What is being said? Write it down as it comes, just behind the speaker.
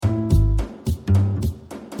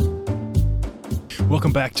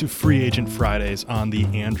Welcome back to Free Agent Fridays on the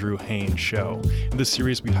Andrew Haynes Show. In this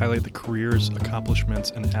series, we highlight the careers,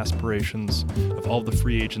 accomplishments, and aspirations of all of the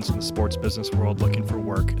free agents in the sports business world looking for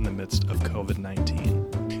work in the midst of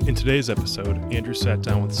COVID-19. In today's episode, Andrew sat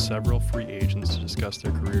down with several free agents to discuss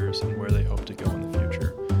their careers and where they hope to go in the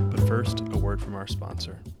future. But first, a word from our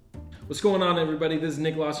sponsor. What's going on, everybody? This is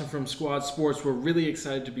Nick Lawson from Squad Sports. We're really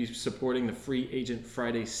excited to be supporting the Free Agent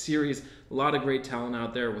Friday series. A lot of great talent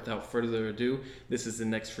out there. Without further ado, this is the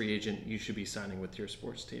next free agent you should be signing with your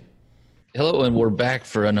sports team. Hello, and we're back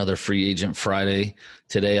for another Free Agent Friday.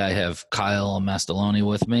 Today I have Kyle Mastaloni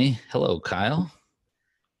with me. Hello, Kyle.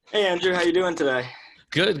 Hey, Andrew. How you doing today?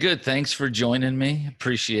 Good. Thanks for joining me.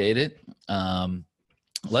 Appreciate it.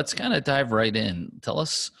 Let's kind of dive right in. Tell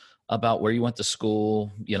us about where you went to school,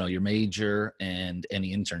 your major, and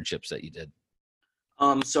any internships that you did.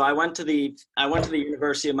 So I went to the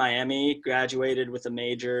University of Miami, graduated with a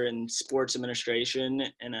major in sports administration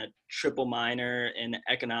and a triple minor in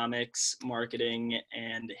economics, marketing,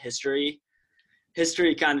 and history.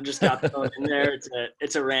 History kind of just got thrown in there.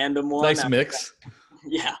 It's a random one. Nice mix.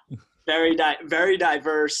 Yeah, very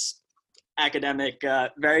diverse academic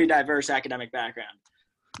background.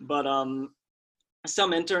 But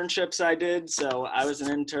some internships I did. So I was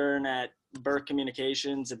an intern at Burke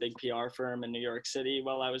Communications, a big PR firm in New York City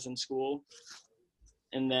while I was in school.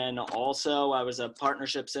 And then also I was a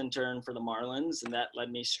partnerships intern for the Marlins, and that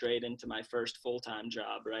led me straight into my first full-time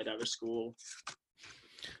job right out of school.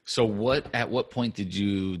 So at what point did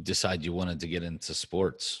you decide you wanted to get into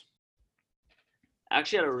sports?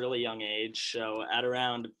 Actually at a really young age. So at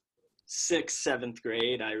around 6th, 7th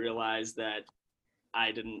grade, I realized that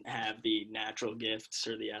I didn't have the natural gifts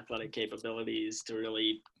or the athletic capabilities to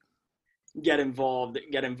really get involved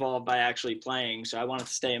by actually playing. So I wanted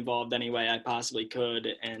to stay involved any way I possibly could.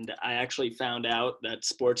 And I actually found out that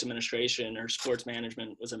sports administration or sports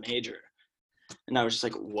management was a major. And I was just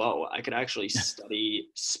like, whoa, I could actually study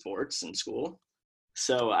sports in school.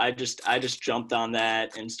 So I just jumped on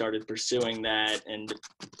that and started pursuing that and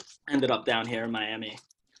ended up down here in Miami.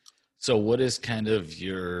 So what is kind of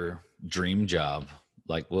your dream job?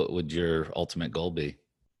 Like, what would your ultimate goal be?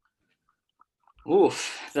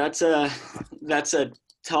 Oof, that's a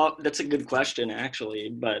good question, actually.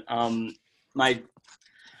 But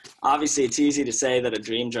obviously it's easy to say that a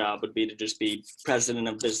dream job would be to just be president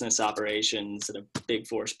of business operations at a Big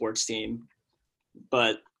Four sports team.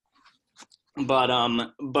 But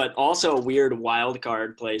also a weird wild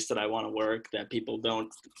card place that I want to work that people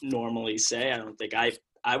don't normally say. I don't think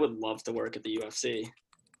I would love to work at the UFC.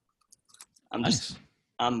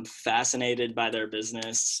 I'm fascinated by their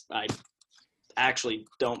business. I actually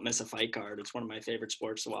don't miss a fight card. It's one of my favorite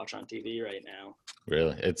sports to watch on TV right now.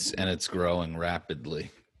 Really? It's growing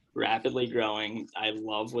rapidly. Rapidly growing. I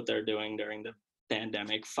love what they're doing during the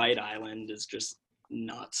pandemic. Fight Island is just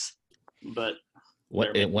nuts. But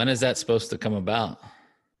when is that supposed to come about?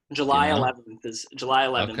 July 11th is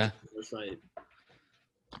Okay. the fight.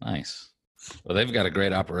 Nice. Well, they've got a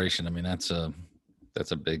great operation. I mean, that's a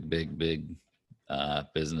big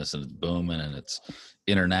business, and it's booming, and it's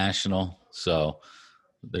international. So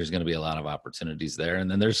there's going to be a lot of opportunities there.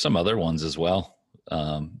 And then there's some other ones as well.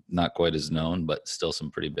 Not quite as known, but still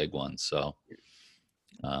some pretty big ones. So,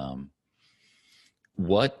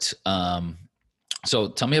 so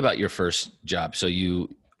tell me about your first job. So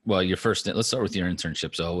let's start with your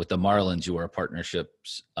internship. So with the Marlins, you were a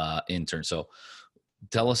partnerships intern. So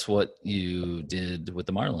tell us what you did with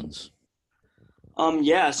the Marlins.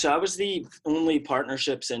 So I was the only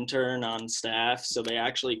partnerships intern on staff. So they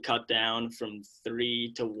actually cut down from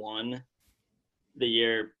 3 to 1 the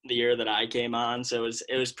year that I came on. So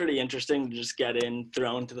it was pretty interesting to just get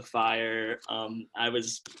thrown to the fire. I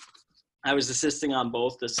was assisting on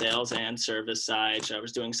both the sales and service side. So I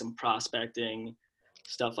was doing some prospecting,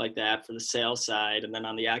 stuff like that for the sales side. And then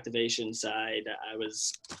on the activation side,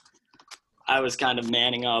 I was kind of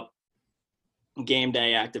manning up game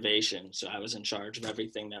day activation. So I was in charge of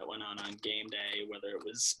everything that went on game day, whether it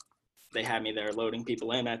was they had me there loading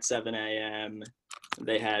people in at 7 a.m.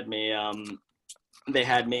 They had me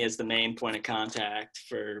as the main point of contact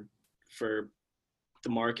for the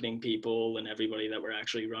marketing people and everybody that were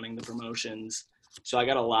actually running the promotions. So I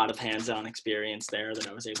got a lot of hands-on experience there that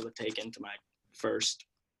I was able to take into my first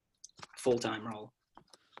full-time role.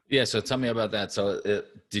 Yeah, so tell me about that. So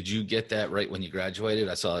did you get that right when you graduated?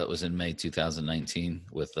 I saw it was in May 2019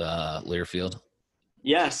 with Learfield.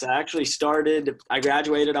 Yes, I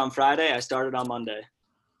graduated on Friday. I started on Monday.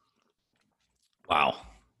 Wow.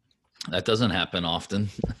 That doesn't happen often.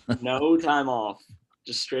 No time off,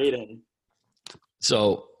 just straight in.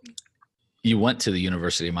 So you went to the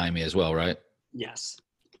University of Miami as well, right? Yes.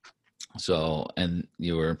 So, and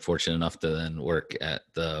you were fortunate enough to then work at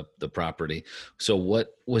the property. So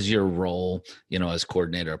what was your role, as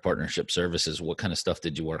coordinator of partnership services? What kind of stuff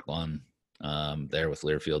did you work on there with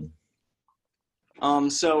Learfield?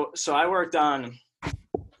 So I worked on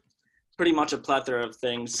pretty much a plethora of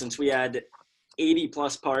things since we had 80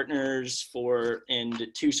 plus partners and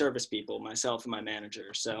 2 service people, myself and my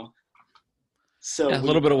manager. So Yeah, a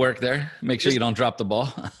little bit of work there. Make sure you don't drop the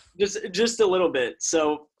ball. just a little bit.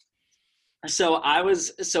 So I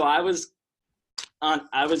was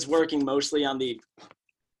working mostly on the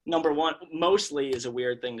number one. Mostly is a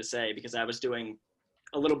weird thing to say because I was doing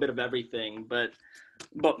a little bit of everything, but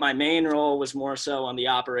my main role was more so on the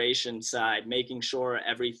operations side, making sure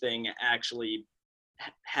everything actually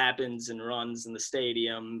happens and runs in the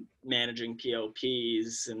stadium, managing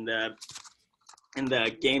POPs and the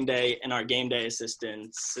game day and our game day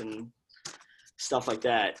assistants and stuff like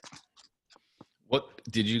that. What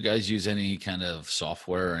did you guys use any kind of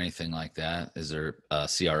software or anything like that? Is there a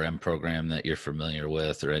CRM program that you're familiar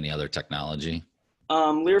with or any other technology?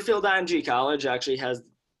 Learfield IMG College actually has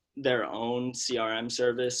their own CRM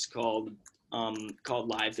service called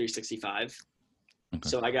Live 365. Okay.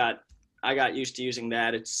 So I got used to using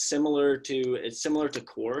that. It's similar to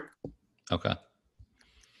Core. Okay.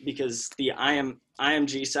 Because the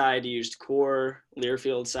IMG side used Core,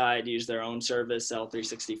 Learfield side used their own service,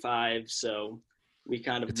 L365. So we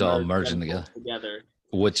kind of it's all merging together.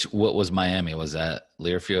 What was Miami? Was that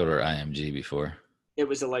Learfield or IMG before? It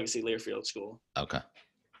was a legacy Learfield school. Okay.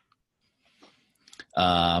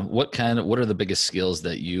 What are the biggest skills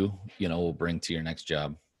that you will bring to your next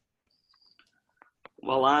job?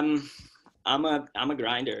 Well, I'm a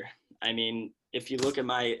grinder. I mean, if you look at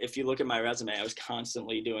my resume, I was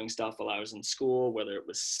constantly doing stuff while I was in school, whether it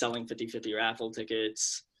was selling 50/50 raffle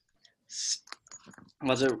tickets,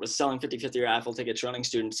 running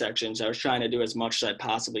student sections. I was trying to do as much as I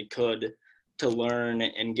possibly could to learn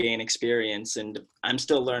and gain experience. And I'm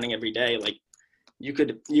still learning every day. Like you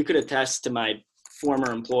could attest to my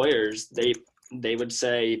former employers. They would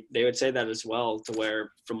say that as well, to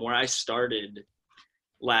where from where I started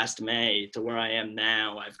last May to where I am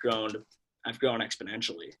now, I've grown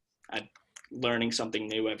exponentially. I'm learning something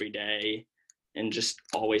new every day and just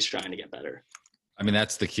always trying to get better. I mean,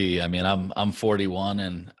 that's the key. I mean, I'm 41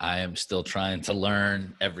 and I am still trying to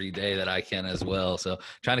learn every day that I can as well. So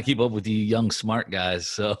trying to keep up with you young, smart guys.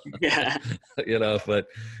 So, yeah, but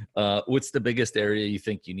what's the biggest area you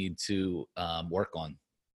think you need to work on?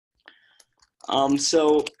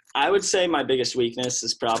 So I would say my biggest weakness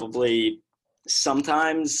is probably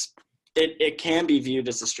sometimes it can be viewed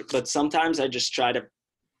as but sometimes I just try to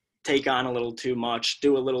take on a little too much,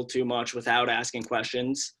 do a little too much without asking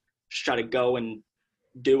questions. Just try to go and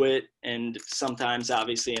do it. And sometimes,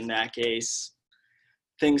 obviously, in that case,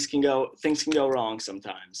 things can go wrong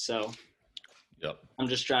sometimes. So yep. I'm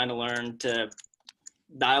just trying to learn to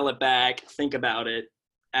dial it back, think about it,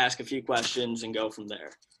 ask a few questions, and go from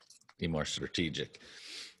there. Be more strategic.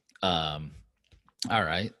 All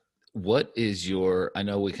right. What is I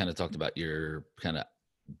know we kind of talked about your kind of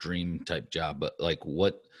dream type job, but like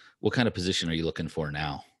what kind of position are you looking for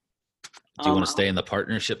now? Do you want to stay in the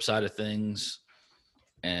partnership side of things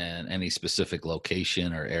and any specific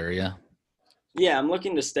location or area? Yeah, I'm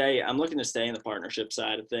looking to stay in the partnership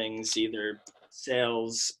side of things, either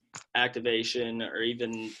sales, activation, or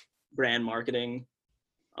even brand marketing.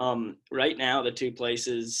 Right now, the 2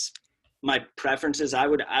 places, my preferences, I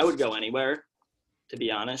would go anywhere, to be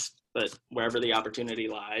honest, but wherever the opportunity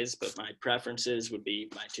lies. But my preferences would be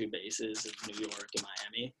my 2 bases of New York and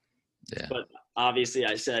Miami. Yeah. But obviously,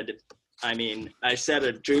 I said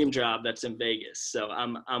a dream job that's in Vegas, so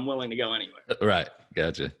I'm willing to go anywhere. Right.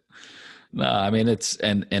 Gotcha. No, I mean,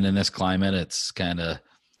 and in this climate, it's kind of,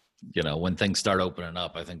 when things start opening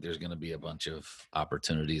up, I think there's going to be a bunch of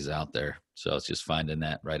opportunities out there. So it's just finding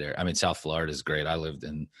that right area. I mean, South Florida is great. I lived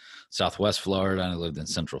in Southwest Florida and I lived in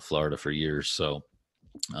Central Florida for years. So,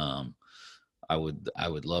 I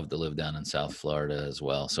would love to live down in South Florida as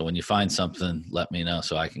well. So when you find something, let me know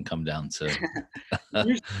so I can come down to.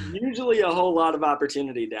 Usually a whole lot of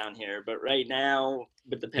opportunity down here, but right now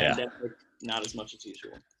with the pandemic, not as much as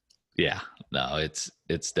usual. Yeah, no,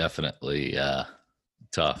 it's definitely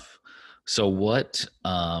tough. So what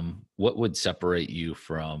would separate you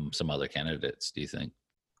from some other candidates, do you think?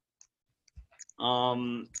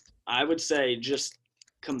 I would say just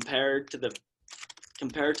compared to the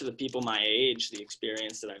people my age, the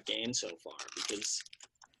experience that I've gained so far, because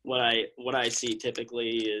what I see typically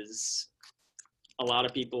is a lot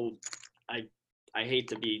of people, I hate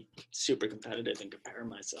to be super competitive and compare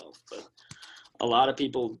myself, but a lot of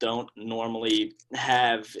people don't normally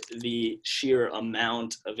have the sheer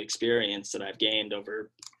amount of experience that I've gained over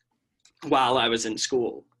while I was in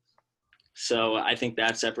school. So I think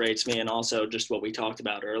that separates me, and also just what we talked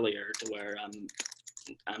about earlier, to where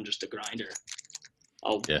I'm just a grinder.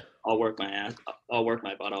 I'll work my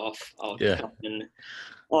butt off. I'll come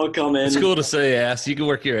in. It's cool to say ass. You can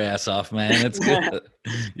work your ass off, man. It's good.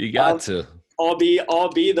 You got to. I'll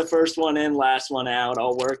be the first one in, last one out.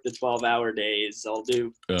 I'll work the 12-hour days. I'll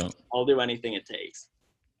do anything it takes.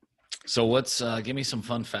 So give me some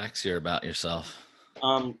fun facts here about yourself.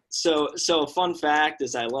 So fun fact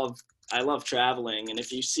is I love traveling, and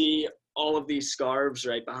if you see all of these scarves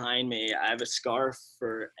right behind me, I have a scarf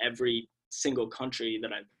for every single country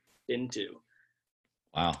that I've been to.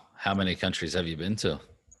 Wow. How many countries have you been to?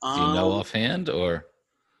 Do you know offhand, or?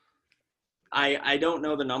 I don't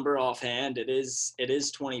know the number offhand. It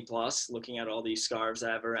is 20 plus, looking at all these scarves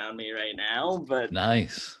I have around me right now. But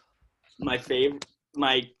nice. My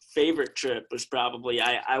favorite trip was probably,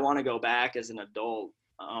 I want to go back as an adult.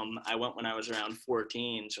 I went when I was around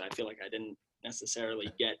 14, so I feel like I didn't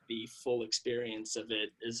necessarily get the full experience of it,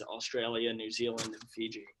 is Australia, New Zealand, and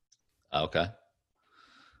Fiji. Okay.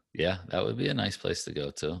 Yeah, that would be a nice place to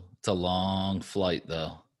go to. It's a long flight,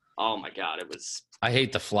 though. Oh my God, it was. I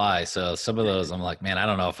hate to fly, so some of those I'm like, man, I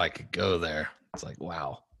don't know if I could go there. It's like,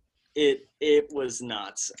 wow. It was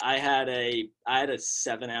nuts. I had a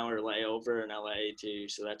 7-hour layover in LA too,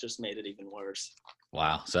 so that just made it even worse.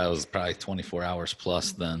 Wow. So that was probably 24 hours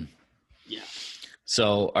plus then. Yeah.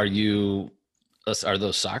 So are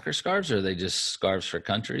those soccer scarves, or are they just scarves for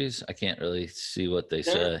countries? I can't really see what they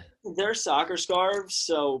say. They're soccer scarves.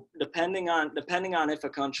 So depending on if a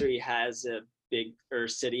country has a big, or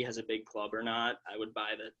city has a big club or not, I would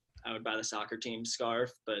buy the soccer team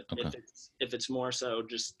scarf. But okay. if it's more so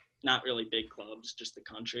just not really big clubs, just the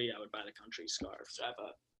country, I would buy the country scarf. So I have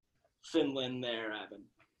a Finland there, I have a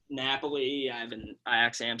Napoli, I have an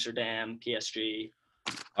Ajax Amsterdam, PSG.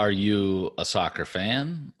 Are you a soccer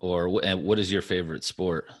fan, or what is your favorite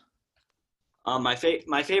sport? My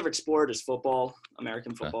favorite sport is football,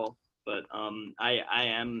 American football. Okay. But I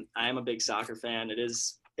am a big soccer fan.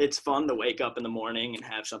 It's fun to wake up in the morning and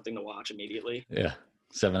have something to watch immediately. Yeah,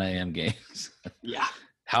 7 a.m. games. Yeah.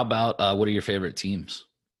 How about what are your favorite teams?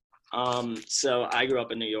 So I grew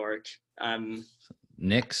up in New York.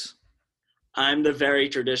 Knicks? I'm the very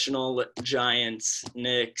traditional Giants,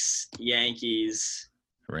 Knicks, Yankees,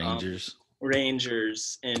 Rangers,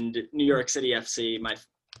 and New York City FC. My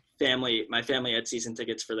family had season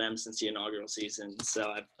tickets for them since the inaugural season,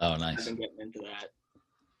 so I've been getting into that.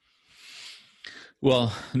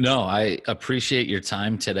 Well, no, I appreciate your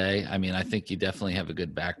time today. I mean, I think you definitely have a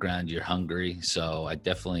good background. You're hungry, so I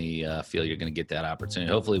definitely feel you're going to get that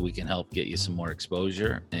opportunity. Hopefully we can help get you some more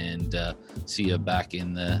exposure and see you back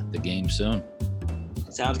in the game soon.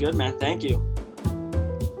 Sounds good, man. Thank you.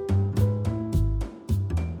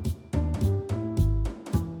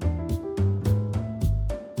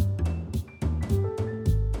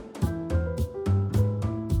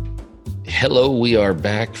 Hello, we are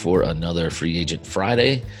back for another Free Agent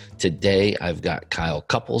Friday. Today, I've got Kyle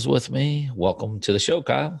Couples with me. Welcome to the show,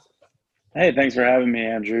 Kyle. Hey, thanks for having me,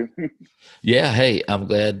 Andrew. Yeah, hey, I'm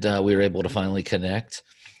glad we were able to finally connect.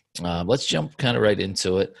 Let's jump kind of right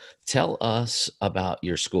into it. Tell us about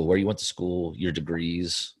your school, where you went to school, your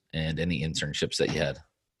degrees, and any internships that you had.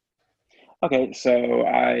 Okay, so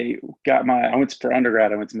for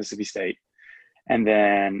undergrad, I went to Mississippi State. And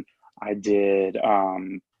then I did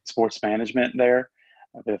sports management there,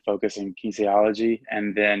 with a focus in kinesiology,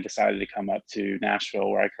 and then decided to come up to Nashville,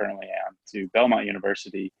 where I currently am, to Belmont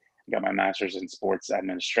University. I got my master's in sports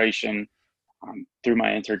administration. Through my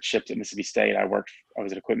internships at Mississippi State, I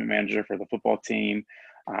was an equipment manager for the football team.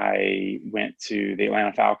 I went to the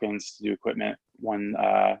Atlanta Falcons to do equipment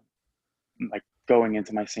going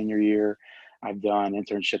into my senior year. I've done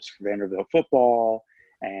internships for Vanderbilt football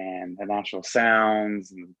and the Nashville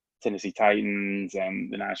Sounds and Tennessee Titans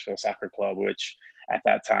and the Nashville Soccer Club, which at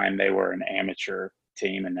that time they were an amateur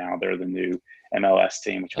team, and now they're the new MLS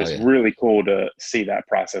team, which was really cool to see that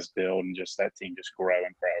process build and just that team just grow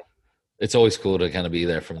and grow. It's always cool to kind of be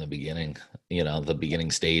there from the beginning, the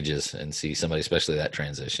beginning stages, and see somebody, especially that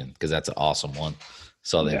transition, because that's an awesome one.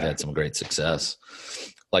 So they've had some great success.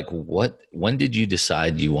 Like when did you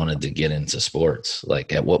decide you wanted to get into sports?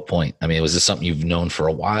 Like at what point? I mean, was this something you've known for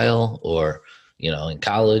a while, or in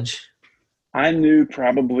college? I knew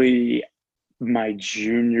probably my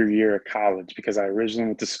junior year of college, because I originally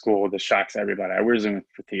went to school. This shocks everybody. I originally went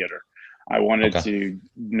for theater. I wanted to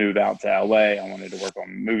move out to LA. I wanted to work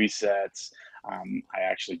on movie sets. I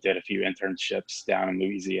actually did a few internships down in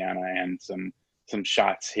Louisiana and some some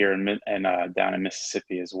shots here and down in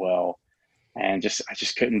Mississippi as well. And I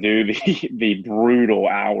just couldn't do the brutal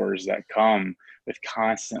hours that come with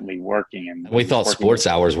constantly working. And We thought working sports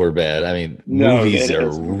hours were bad. I mean, No, movies it are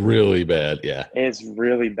is. really bad. Yeah. It's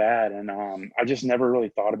really bad. And I just never really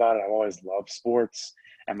thought about it. I've always loved sports.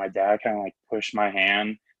 And my dad kind of like pushed my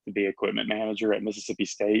hand to be equipment manager at Mississippi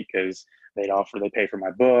State because they pay for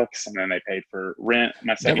my books, and then they paid for rent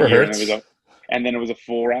my second Never year. hurts. And then it was a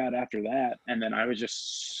full ride after that. And then I was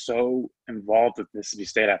just so involved with Mississippi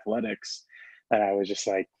State athletics that I was just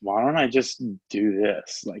like, why don't I just do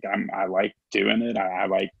this? Like I like doing it. I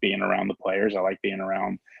like being around the players. I like being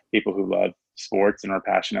around people who love sports and are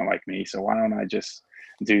passionate like me. So why don't I just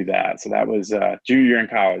do that? So that was junior year in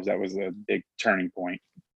college. That was a big turning point.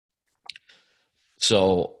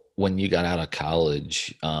 So when you got out of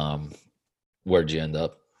college, where'd you end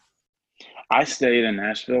up? I stayed in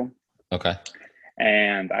Nashville. Okay.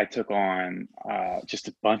 And I took on just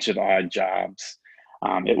a bunch of odd jobs.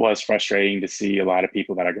 It was frustrating to see a lot of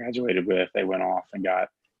people that I graduated with. They went off and got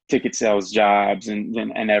ticket sales jobs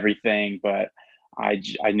and everything. But I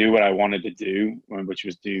knew what I wanted to do, which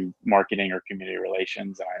was do marketing or community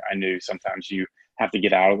relations. I knew sometimes you have to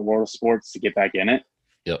get out of the world of sports to get back in it.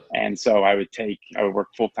 Yep. And so I would work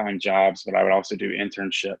full-time jobs, but I would also do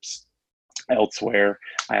internships elsewhere.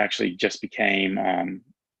 I actually just became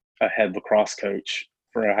a head lacrosse coach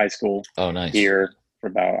for a high school. Oh, nice. Here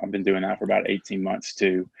I've been doing that for about 18 months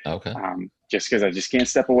too. Okay. Just because I just can't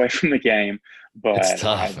step away from the game. But It's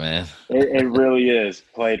tough, man. It really is.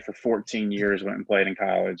 Played for 14 years, went and played in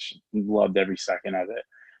college. Loved every second of it.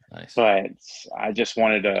 Nice. But I just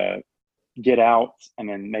wanted to get out and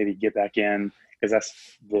then maybe get back in, because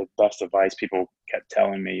that's the best advice people kept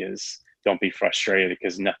telling me is don't be frustrated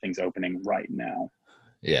because nothing's opening right now.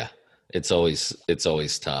 Yeah. It's always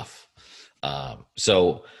tough.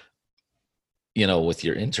 So, with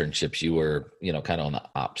your internships, you were, kind of on the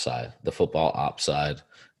ops side, the football ops side.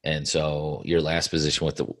 And so your last position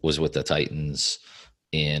was with the Titans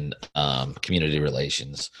in community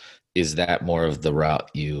relations. Is that more of the route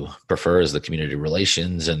you prefer, is the community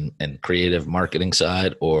relations and creative marketing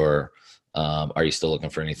side, or are you still looking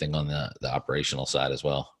for anything on the operational side as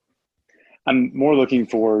well? I'm more looking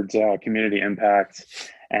towards community impact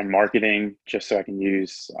and marketing, just so I can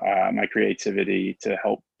use my creativity to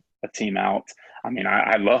help a team out. I mean,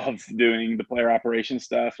 I love doing the player operations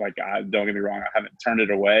stuff. Like, don't get me wrong, I haven't turned it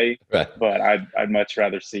away, Right. But I'd much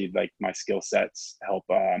rather see like my skill sets help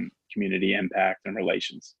community impact and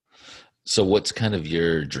relations. So what's kind of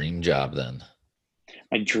your dream job then?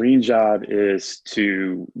 My dream job is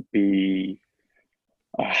to be,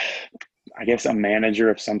 I guess, a manager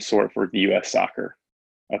of some sort for the U.S. Soccer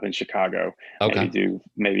up in Chicago. Okay.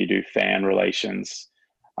 Maybe do fan relations,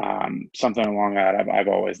 something along that. I've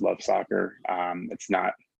always loved soccer. It's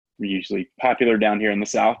not usually popular down here in the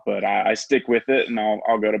South, but I stick with it, and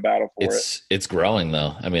I'll go to battle for it. It's growing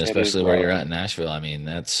though. I mean, It especially is where you're growing. at in Nashville. I mean,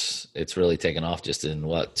 it's really taken off just in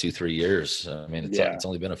 2-3 years. I mean, it's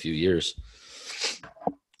only been a few years.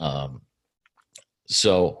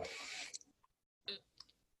 So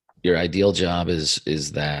your ideal job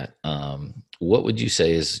is that, what would you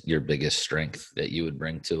say is your biggest strength that you would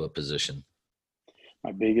bring to a position?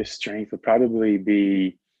 My biggest strength would probably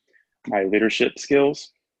be my leadership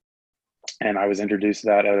skills. And I was introduced to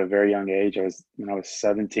that at a very young age. When I was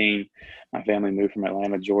 17, my family moved from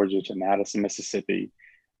Atlanta, Georgia to Madison, Mississippi.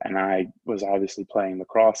 And I was obviously playing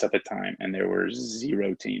lacrosse at the time, and there were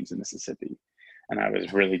 0 teams in Mississippi. And I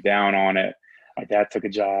was really down on it. My dad took a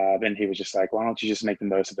job, and he was just like, why don't you just make the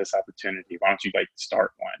most of this opportunity? Why don't you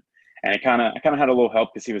start one? And I kind of had a little help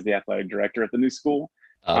because he was the athletic director at the new school.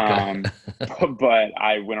 Okay. But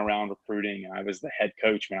I went around recruiting, and I was the head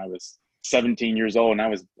coach when I was 17 years old, and I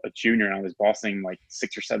was a junior, and I was bossing like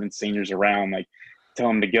 6 or 7 seniors around, like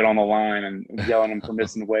telling them to get on the line and yelling them for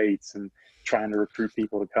missing weights and trying to recruit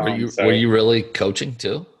people to come. Were you really coaching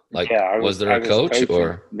too? Like, yeah, was there a coach coaching.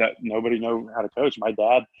 or that nobody knew how to coach? My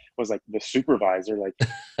dad was like the supervisor. Like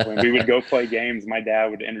when we would go play games, my dad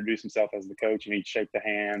would introduce himself as the coach, and he'd shake the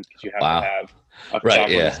hand because you have to have a right,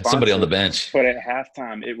 proper yeah, somebody on the sponsor. bench. But at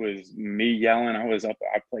halftime, it was me yelling.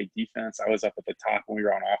 I played defense. I was up at the top when we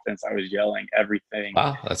were on offense. I was yelling everything.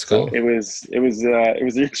 Wow, that's cool. So it was an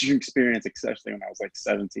interesting experience, especially when I was like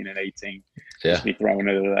 17 and 18. Yeah, just be thrown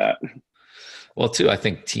into that. Well, too, I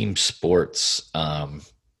think team sports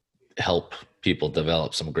help people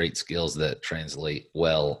develop some great skills that translate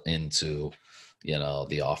well into,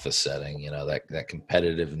 the office setting, that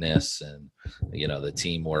competitiveness and, the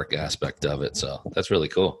teamwork aspect of it. So that's really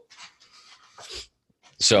cool.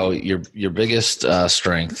 So your biggest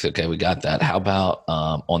strength, okay, we got that. How about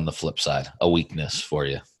on the flip side, a weakness for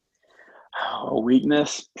you? A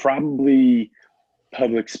weakness, probably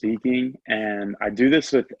public speaking. And I do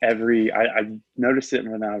this with I noticed it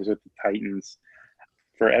when I was with the Titans.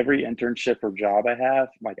 For every internship or job I have,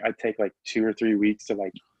 like I take like 2 or 3 weeks to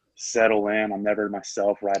like settle in. I'm never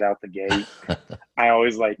myself right out the gate. I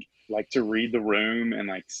always like to read the room and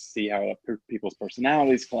like see how people's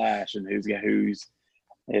personalities clash and who's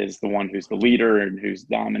is the one who's the leader and who's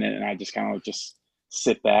dominant. And I just kind of just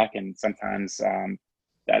sit back, and sometimes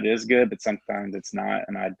that is good, but sometimes it's not.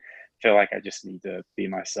 And I feel like I just need to be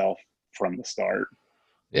myself from the start.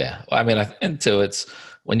 Yeah. Well, I mean, and too, it's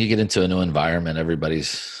when you get into a new environment,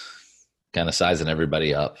 everybody's kind of sizing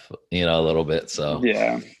everybody up, a little bit. So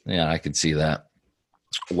Yeah, I could see that.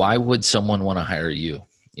 Why would someone want to hire you,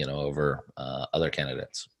 over other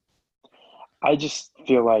candidates? I just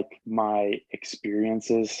feel like my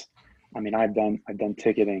experiences. I mean, I've done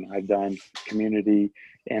ticketing, I've done community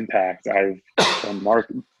impact, I've done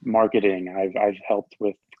marketing, I've helped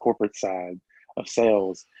with the corporate side of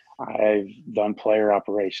sales, I've done player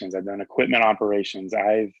operations, I've done equipment operations,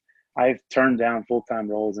 I've turned down full-time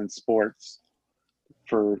roles in sports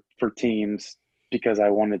for teams because I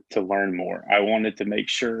wanted to learn more. I wanted to make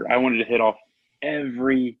sure I wanted to hit off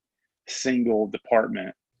every single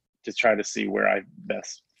department to try to see where I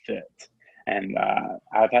best fit. And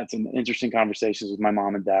I've had some interesting conversations with my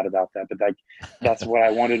mom and dad about that, but that's what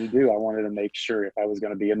I wanted to do. I wanted to make sure if I was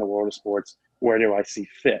going to be in the world of sports, where do I see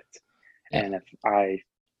fit? And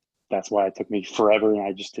that's why it took me forever. And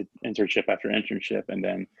I just did internship after internship. And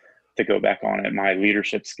then to go back on it, my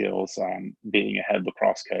leadership skills, being a head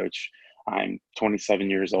lacrosse coach, I'm 27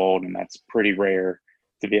 years old, and that's pretty rare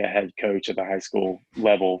to be a head coach at the high school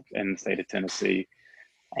level in the state of Tennessee.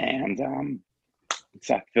 And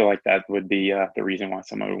so I feel like that would be the reason why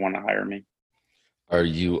someone would want to hire me. Are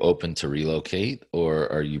you open to relocate, or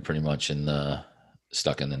are you pretty much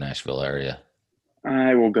stuck in the Nashville area?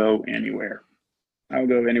 I will go anywhere. I'll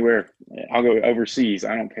go anywhere. I'll go overseas.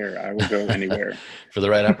 I don't care. I will go anywhere. For the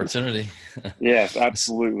right opportunity. Yes,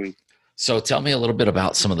 absolutely. So tell me a little bit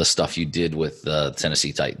about some of the stuff you did with the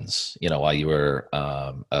Tennessee Titans, while you were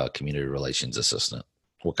a community relations assistant.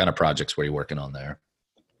 What kind of projects were you working on there?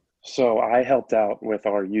 So I helped out with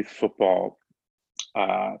our youth football.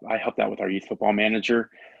 I helped out with our youth football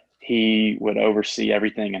manager. He would oversee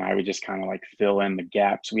everything, and I would just kind of like fill in the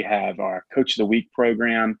gaps. We have our Coach of the Week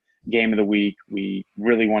program, Game of the Week. We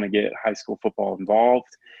really want to get high school football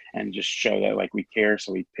involved and just show that like we care.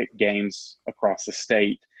 So we pick games across the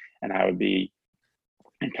state, and I would be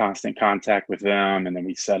in constant contact with them. And then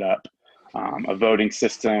we set up a voting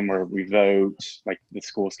system where we vote, like the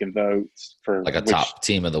schools can vote for like a top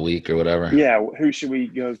team of the week or whatever. Yeah. Who should we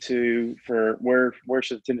go to for where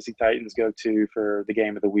should the Tennessee Titans go to for the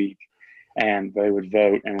game of the week? And they would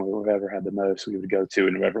vote, and whoever had the most, we would go to,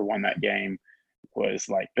 and whoever won that game was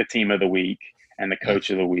like the team of the week and the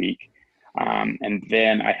coach of the week. And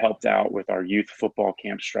then I helped out with our youth football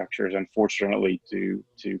camp structures. Unfortunately, due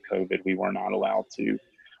to COVID, we were not allowed to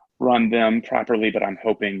run them properly, but I'm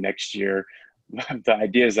hoping next year the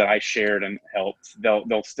ideas that I shared and helped,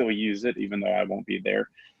 they'll still use it, even though I won't be there,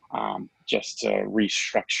 just to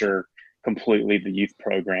restructure completely the youth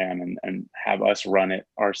program and have us run it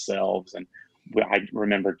ourselves. And I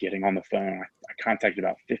remember getting on the phone. I contacted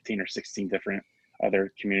about 15 or 16 different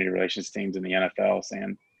other community relations teams in the NFL,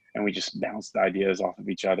 and we just bounced ideas off of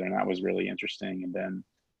each other, and that was really interesting. And then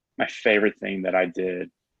my favorite thing that I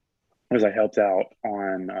did was I helped out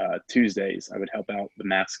on Tuesdays. I would help out the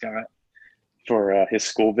mascot for his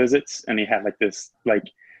school visits, and he had like this like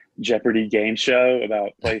Jeopardy game show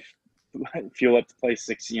about fuel up to play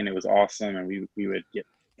 60, and it was awesome. And we would get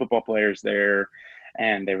football players there,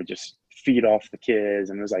 and they would just feed off the kids,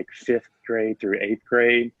 and it was like 5th grade through 8th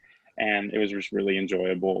grade, and it was just really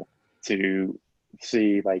enjoyable to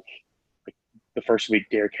see like the first week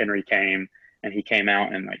Derrick Henry came, and he came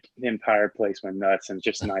out and like the entire place went nuts, and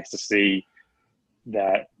just nice to see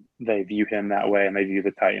that they view him that way and they view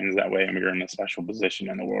the Titans that way, and we're in a special position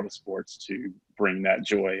in the world of sports to bring that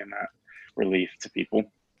joy and that relief to people.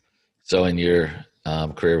 So in your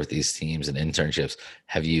career with these teams and internships,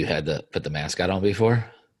 have you had to put the mascot on before?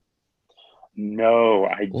 No,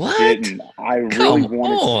 I didn't. I really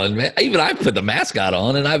wanted man. Even I put the mascot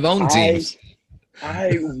on, and I've owned teams.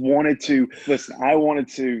 I wanted to listen. I wanted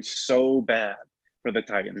to so bad for the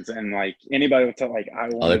Titans, and like anybody would tell, like I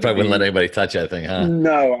wanted. Oh, they probably wouldn't let anybody touch that thing, huh?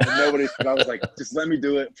 No, nobody. But I was like, just let me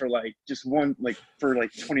do it for like just one, like for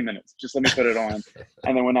like 20 minutes. Just let me put it on.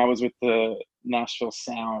 And then when I was with the Nashville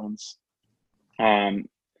Sounds,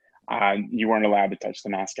 You weren't allowed to touch the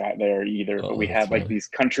mascot there either. But Oh, we that's had like funny. these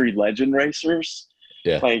country legend racers,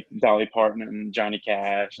 Yeah. like Dolly Parton and Johnny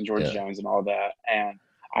Cash and George Yeah. Jones and all that. And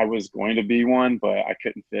I was going to be one, but I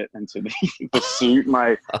couldn't fit into the suit.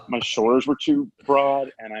 My shoulders were too broad,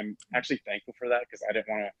 and I'm actually thankful for that because I didn't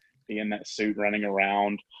want to be in that suit running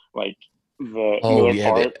around like the Oh Miller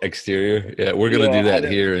yeah, Park. the exterior. Yeah, we're gonna Yeah, do I that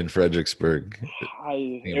didn't. here in Fredericksburg.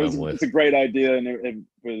 It's a great idea, and it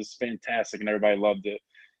was fantastic, and everybody loved it.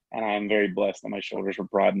 And I'm very blessed that my shoulders were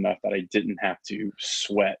broad enough that I didn't have to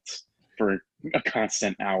sweat for a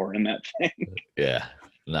constant hour in that thing. Yeah.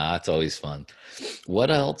 Nah, it's always fun.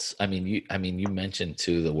 What else? I mean, you mentioned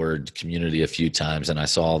too the word community a few times, and I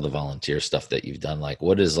saw the volunteer stuff that you've done. Like,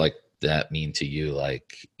 what does like that mean to you?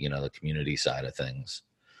 Like, the community side of things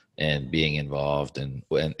and being involved and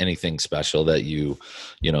anything special that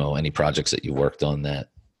any projects that you worked on that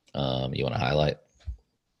you want to highlight?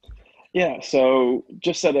 Yeah, so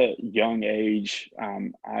just at a young age,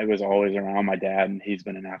 I was always around my dad, and he's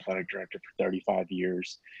been an athletic director for 35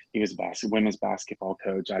 years. He was a women's basketball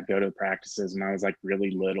coach. I'd go to practices when I was like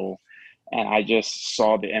really little, and I just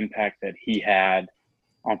saw the impact that he had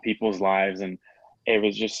on people's lives. And it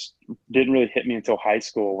was just didn't really hit me until high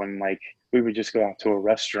school when like we would just go out to a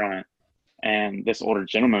restaurant, and this older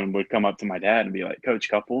gentleman would come up to my dad and be like, "Coach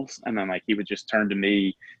Couples," and then like he would just turn to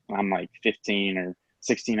me, and I'm like 15 or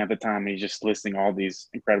 16 at the time, and he's just listing all these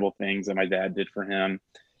incredible things that my dad did for him.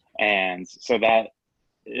 And so that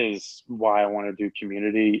is why I want to do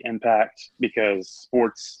community impact, because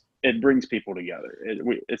sports, it brings people together.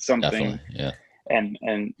 It's something. Definitely, yeah.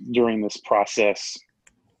 And during this process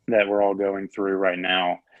that we're all going through right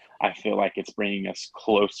now, I feel like it's bringing us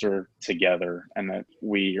closer together, and that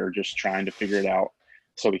we are just trying to figure it out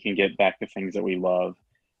so we can get back to things that we love.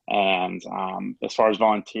 And as far as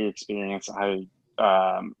volunteer experience,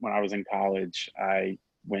 when I was in college, I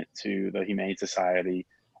went to the Humane Society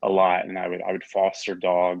a lot, and I would foster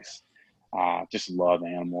dogs. Just love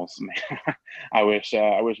animals. Man, I wish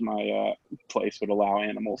my place would allow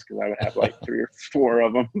animals, because I would have like 3 or 4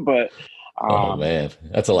 of them. But Oh man,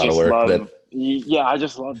 that's a lot of work. I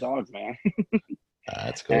just love dogs, man.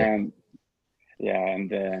 That's cool. And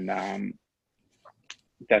then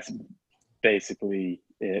that's basically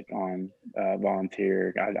it on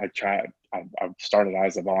volunteer. I started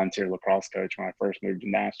as a volunteer lacrosse coach when I first moved to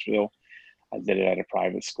Nashville. I did it at a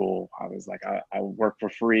private school. I was like, I work for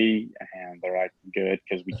free, and they're like, good,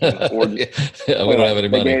 because we can't afford it. Yeah, we don't have any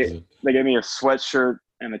money. They gave me a sweatshirt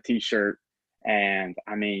and a t-shirt, and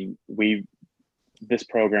I mean, this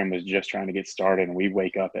program was just trying to get started, and we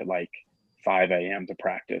wake up at like 5 a.m. to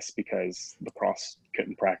practice because lacrosse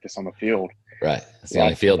couldn't practice on the field. Right. It's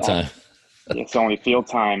only field time. It's only field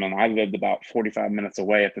time, and I lived about 45 minutes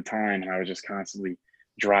away at the time, and I was just constantly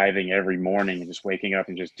driving every morning and just waking up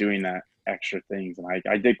and just doing that extra things. And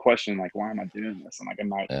I did question, like, why am I doing this? I'm like, I'm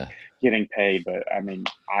not getting paid, but I mean,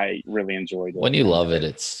 I really enjoyed it. When you love it,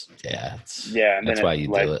 and that's why you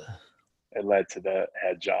do it. It led to the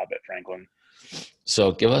head job at Franklin.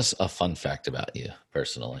 So give us a fun fact about you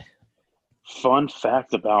personally. Fun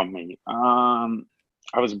fact about me.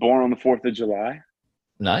 I was born on the 4th of July.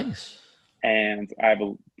 Nice. And I have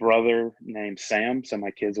a brother named Sam, so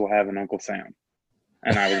my kids will have an Uncle Sam.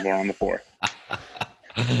 And I was born on the 4th.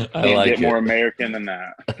 I like it. More American than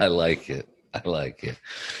that. I like it.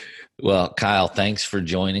 Well, Kyle, thanks for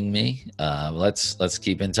joining me. Let's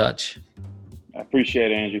keep in touch. I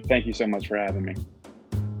appreciate it, Andrew. Thank you so much for having me.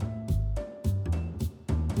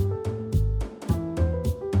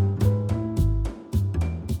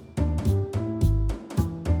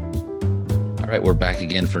 All right, we're back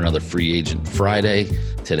again for another Free Agent Friday.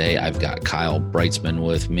 Today, I've got Kyle Breitzman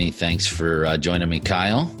with me. Thanks for joining me,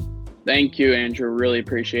 Kyle. Thank you, Andrew. Really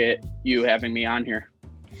appreciate you having me on here.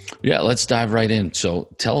 Yeah, let's dive right in. So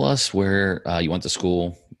tell us where you went to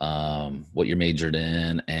school, what you majored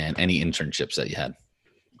in, and any internships that you had.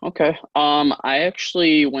 Okay. I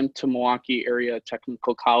actually went to Milwaukee Area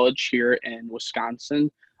Technical College here in Wisconsin,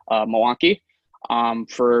 Milwaukee.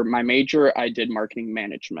 For my major, I did marketing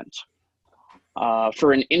management.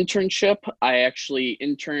 For an internship, I actually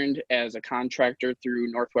interned as a contractor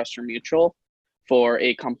through Northwestern Mutual for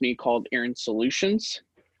a company called Aaron Solutions.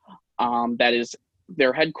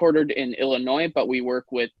 They're headquartered in Illinois, but we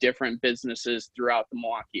work with different businesses throughout the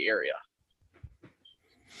Milwaukee area.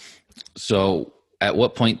 So at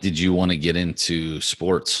what point did you want to get into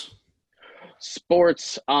sports?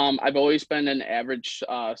 Sports. I've always been an average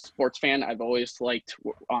sports fan. I've always liked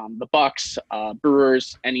the Bucks,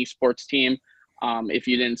 Brewers, any sports team. If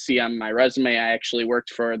you didn't see on my resume, I actually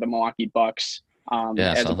worked for the Milwaukee Bucks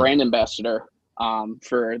as a brand ambassador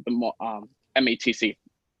for the MATC.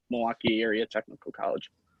 Milwaukee Area Technical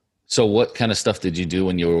College. So what kind of stuff did you do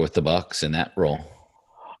when you were with the Bucks in that role?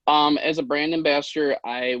 As a brand ambassador,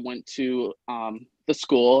 I went to the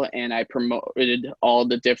school and I promoted all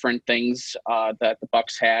the different things that the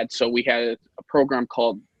Bucks had. So we had a program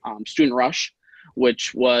called Student Rush,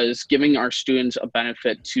 which was giving our students a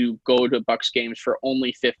benefit to go to Bucks games for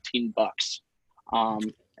only $15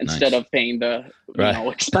 instead of paying the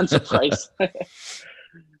expensive price.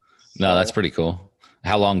 No, that's pretty cool.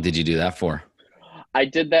 How long did you do that for? I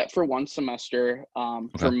did that for 1 semester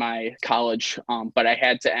for my college, but I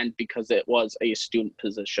had to end because it was a student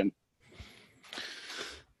position.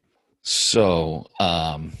 So,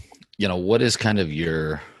 what is kind of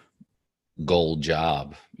your goal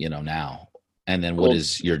job, now? And then what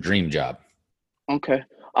is your dream job? Okay.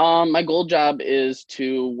 My goal job is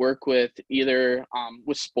to work with either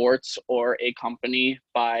with sports or a company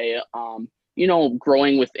by,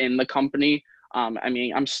 growing within the company.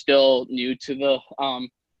 I'm still new to the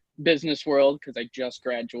business world because I just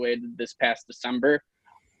graduated this past December.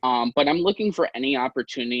 But I'm looking for any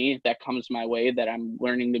opportunity that comes my way that I'm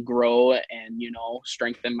learning to grow and,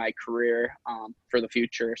 strengthen my career for the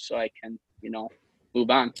future so I can, move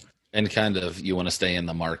on. And kind of you want to stay in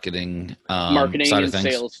the marketing Marketing side and of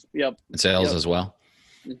things? Sales. Yep. And sales Yep. as well?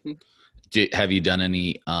 Mm-hmm. Have you done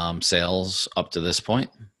any sales up to this point?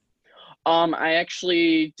 I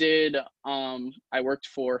actually did. I worked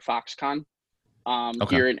for Foxconn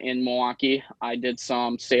here in Milwaukee. I did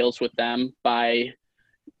some sales with them by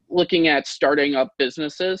looking at starting up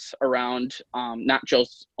businesses around not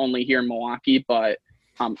just only here in Milwaukee, but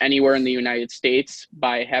anywhere in the United States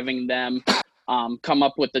by having them come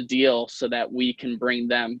up with a deal so that we can bring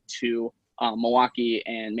them to Milwaukee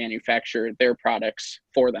and manufacture their products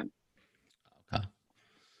for them. Okay.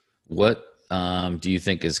 What do you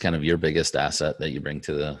think is kind of your biggest asset that you bring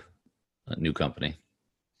to the new company?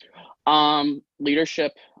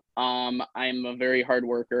 Leadership. I'm a very hard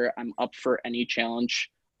worker. I'm up for any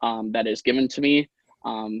challenge that is given to me.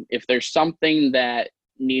 If there's something that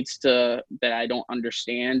I don't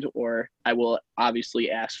understand, or I will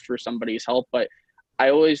obviously ask for somebody's help, but I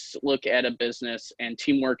always look at a business and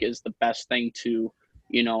teamwork is the best thing to,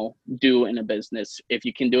 do in a business. If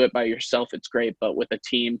you can do it by yourself, it's great, but with a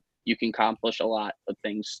team, you can accomplish a lot of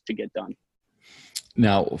things to get done.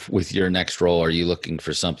 Now, with your next role, are you looking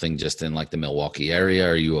for something just in like the Milwaukee area?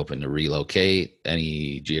 Are you open to relocate?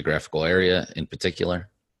 Any geographical area in particular?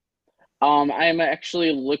 I'm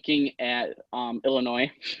actually looking at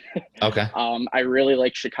Illinois. Okay. I really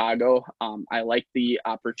like Chicago. I like the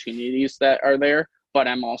opportunities that are there, but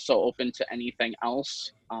I'm also open to anything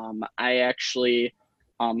else. I actually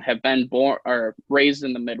have been born or raised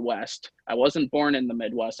in the Midwest. I wasn't born in the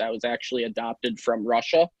Midwest. I was actually adopted from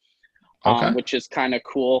Russia, which is kind of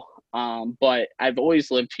cool. But I've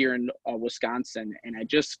always lived here in Wisconsin, and I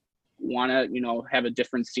just want to, have a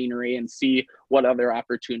different scenery and see what other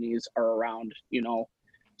opportunities are around,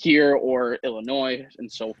 here or Illinois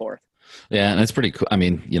and so forth. Yeah. And it's pretty cool. I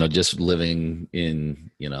mean, just living in,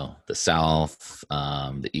 the South,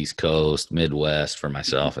 the East Coast, Midwest for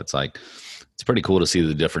myself, it's like, it's pretty cool to see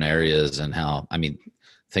the different areas and how,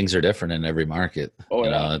 things are different in every market.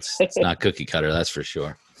 It's not cookie cutter. That's for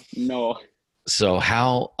sure. No. So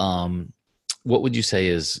how, what would you say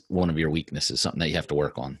is one of your weaknesses, something that you have to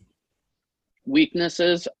work on?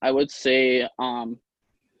 Weaknesses, I would say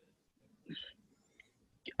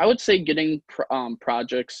getting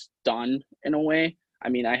projects done in a way.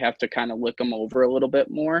 I have to kind of look them over a little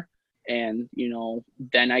bit more, and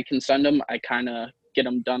then I can send them. I kind of get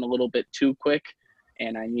them done a little bit too quick,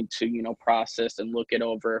 and I need to process and look it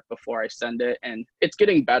over before I send it. And it's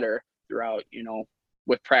getting better throughout,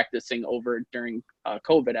 with practicing over during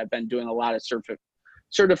COVID. I've been doing a lot of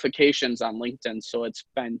certifications on LinkedIn, so it's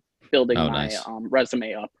been building my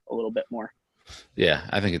resume up a little bit more. Yeah,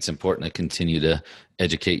 I think it's important to continue to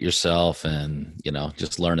educate yourself and,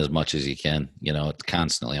 just learn as much as you can. It's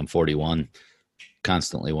constantly, I'm 41,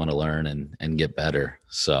 constantly want to learn and get better.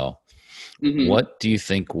 So what do you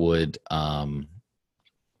think would,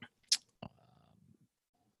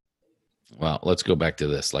 well, let's go back to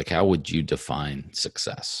this. Like, how would you define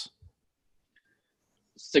success?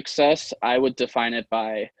 Success, I would define it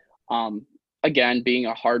by, again, being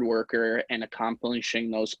a hard worker and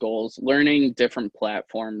accomplishing those goals, learning different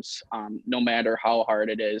platforms, no matter how hard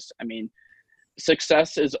it is.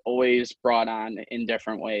 Success is always brought on in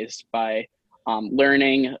different ways by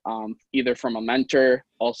learning either from a mentor,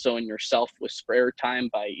 also in yourself with spare time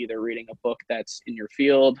by either reading a book that's in your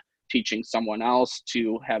field, teaching someone else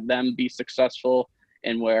to have them be successful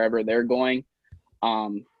in wherever they're going.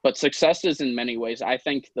 But success is in many ways. I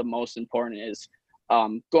think the most important is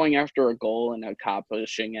going after a goal and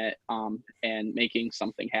accomplishing it, and making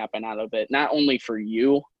something happen out of it, not only for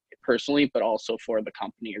you personally, but also for the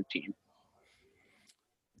company or team.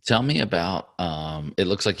 Tell me about, it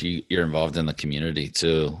looks like you're involved in the community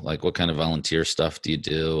too. Like what kind of volunteer stuff do you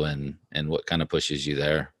do, and what kind of pushes you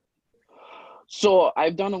there? So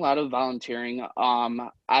I've done a lot of volunteering.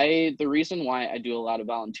 The reason why I do a lot of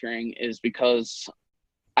volunteering is because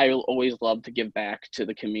I always love to give back to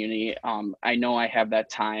the community. I know I have that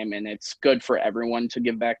time, and it's good for everyone to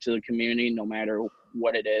give back to the community, no matter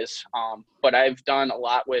what it is. But I've done a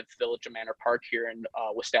lot with Village of Manor Park here in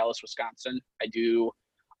Wistalis, Wisconsin. I do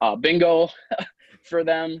bingo for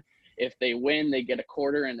them. If they win, they get a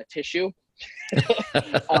quarter and a tissue,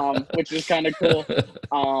 which is kind of cool.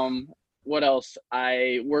 What else?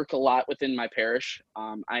 I work a lot within my parish.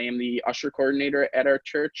 I am the usher coordinator at our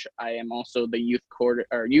church. I am also the youth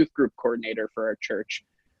group coordinator for our church.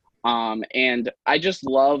 And I just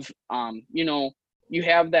love, you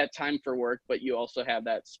have that time for work, but you also have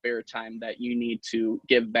that spare time that you need to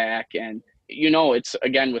give back. And, it's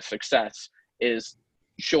again with success is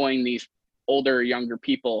showing these older, younger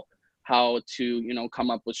people how to,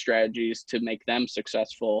 come up with strategies to make them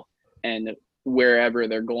successful and wherever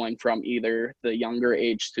they're going from, either the younger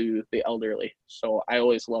age to the elderly. So I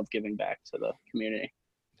always love giving back to the community.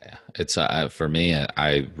 Yeah, it's for me,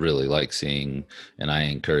 I really like seeing, and I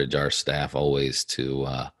encourage our staff always to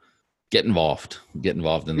get involved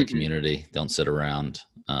in the community. Don't sit around.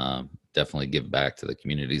 Definitely give back to the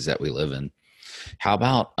communities that we live in. How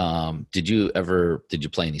about, did you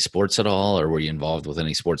play any sports at all, or were you involved with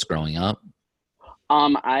any sports growing up?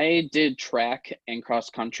 I did track and cross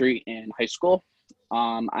country in high school.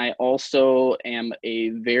 I also am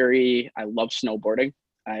I love snowboarding.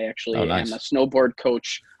 I actually am a snowboard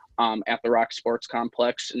coach at the Rock Sports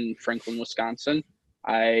Complex in Franklin, Wisconsin.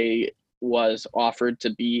 I was offered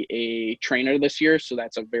to be a trainer this year, so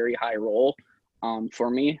that's a very high role for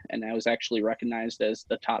me. And I was actually recognized as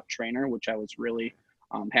the top trainer, which I was really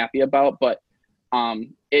happy about. But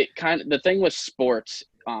the thing with sports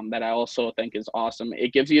that I also think is awesome,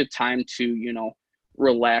 it gives you time to,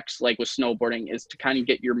 relax, like with snowboarding, is to kind of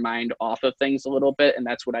get your mind off of things a little bit. And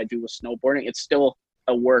that's what I do with snowboarding. It's still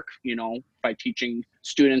a work, by teaching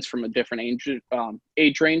students from a different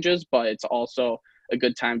age ranges, but it's also a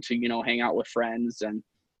good time to, hang out with friends and,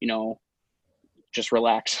 just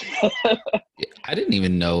relax. I didn't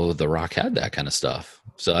even know the Rock had that kind of stuff.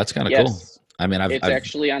 So that's kind of cool. I mean, it's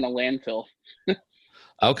actually on a landfill.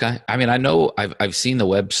 Okay. I mean, I know I've seen the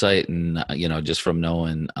website, and, just from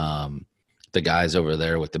knowing the guys over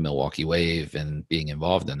there with the Milwaukee Wave and being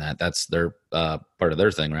involved in that's their part of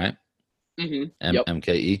their thing, right? Mm-hmm. Yep.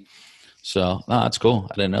 MKE. So that's cool.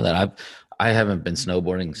 I didn't know that. I haven't been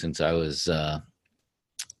snowboarding since I was a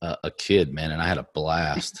kid, man, and I had a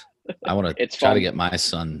blast. I want to try to get my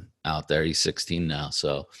son out there. He's 16 now.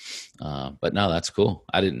 So, but no, that's cool.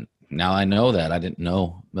 Now I know that. I didn't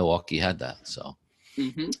know Milwaukee had that. So,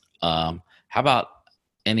 how about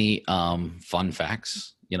any fun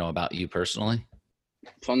facts, about you personally?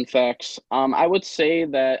 Fun facts. I would say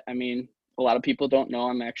that, a lot of people don't know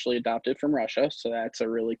I'm actually adopted from Russia. So that's a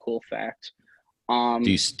really cool fact. Do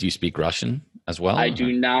you speak Russian as well? I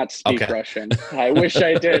do not speak Russian. I wish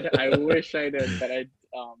I did. But I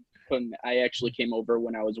couldn't. I actually came over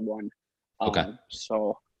when I was 1.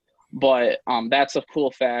 So, but that's a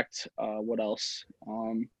cool fact. What else?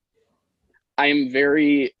 I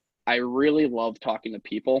really love talking to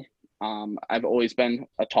people. I've always been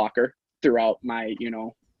a talker throughout my,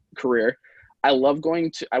 career. I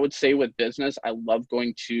would say with business, I love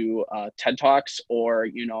going to TED Talks or,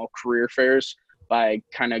 career fairs, by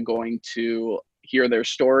kind of going to hear their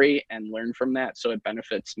story and learn from that. So it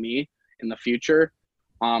benefits me in the future.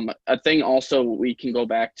 A thing also we can go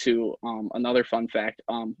back to, another fun fact.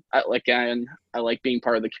 I like being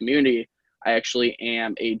part of the community. I actually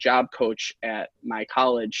am a job coach at my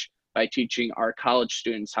college by teaching our college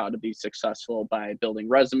students how to be successful by building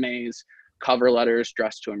resumes, cover letters,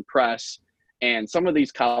 dress to impress. And some of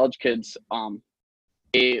these college kids,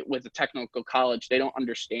 with a technical college, they don't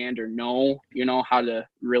understand or know, how to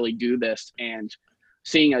really do this. And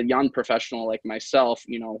seeing a young professional like myself,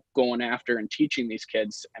 going after and teaching these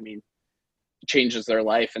kids, changes their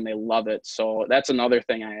life and they love it. So that's another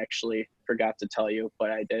thing I actually forgot to tell you,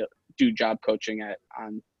 but I do job coaching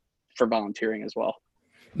for volunteering as well.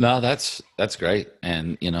 No, that's great.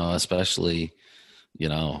 And, especially,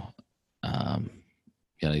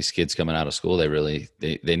 these kids coming out of school, they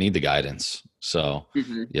need the guidance. So,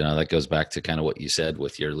 that goes back to kind of what you said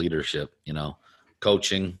with your leadership,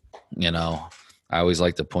 coaching, I always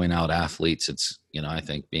like to point out athletes. It's, I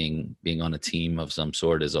think being on a team of some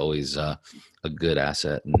sort is always a good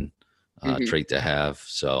asset and trait to have.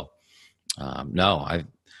 So, no, I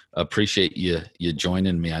appreciate you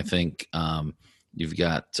joining me. I think you've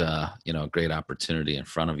got a great opportunity in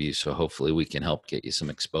front of you. So hopefully we can help get you some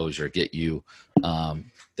exposure, get you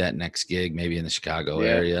that next gig, maybe in the Chicago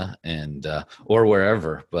area and or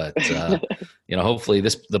wherever. But hopefully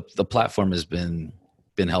the platform has been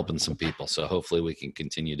helping some people. So hopefully we can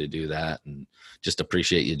continue to do that, and just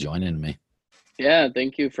appreciate you joining me. Yeah,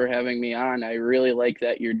 thank you for having me on. I really like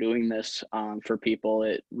that you're doing this for people.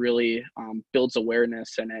 It really builds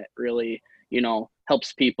awareness, and it really,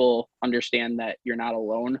 helps people understand that you're not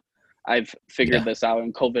alone. I've figured this out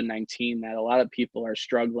in COVID-19 that a lot of people are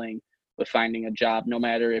struggling with finding a job, no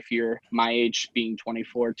matter if you're my age, being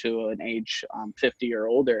 24 to an age 50 or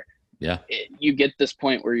older. Yeah. You get this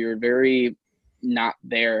point where you're very not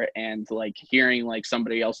there, and like hearing like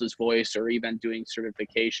somebody else's voice or even doing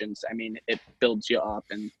certifications, I mean, it builds you up,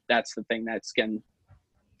 and that's the thing that's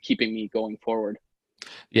keeping me going forward.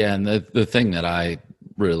 Yeah. And the thing that I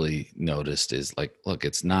really noticed is like, look,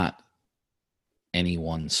 it's not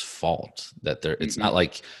anyone's fault that it's not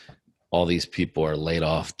like all these people are laid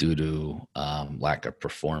off due to lack of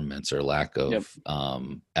performance or lack of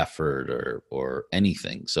effort or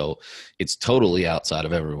anything. So it's totally outside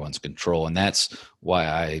of everyone's control. And that's why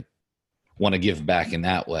I want to give back in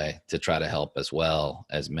that way, to try to help as well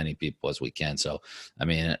as many people as we can. So, I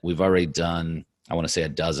mean, we've already done, I want to say, a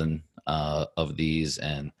dozen of these,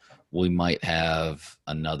 and we might have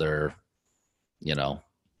another,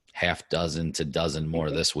 half dozen to dozen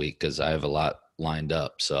more this week, because I have a lot lined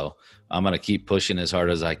up. So I'm going to keep pushing as hard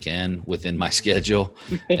as I can within my schedule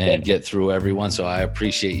and get through everyone. So I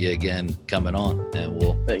appreciate you again coming on, and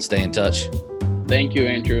we'll stay in touch. Thank you,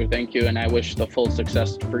 Andrew. Thank you. And I wish the full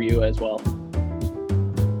success for you as well.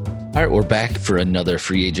 All right, we're back for another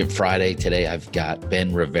Free Agent Friday. Today I've got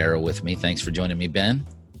Ben Rivera with me. Thanks for joining me, Ben.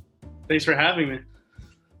 Thanks for having me.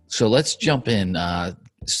 So let's jump in.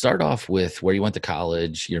 Start off with where you went to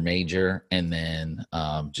college, your major, and then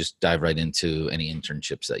just dive right into any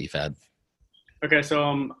internships that you've had. Okay,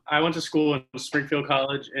 so I went to school in Springfield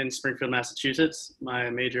College in Springfield, Massachusetts. My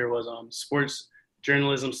major was sports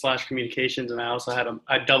journalism / communications, and I also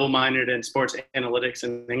I double minored in sports analytics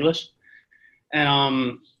and English.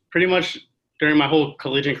 And pretty much during my whole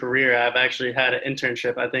collegiate career, I've actually had an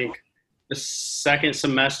internship. I think the second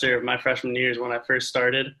semester of my freshman year is when I first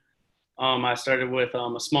started. I started with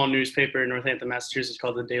a small newspaper in Northampton, Massachusetts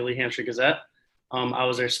called the Daily Hampshire Gazette. I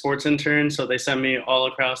was their sports intern, so they sent me all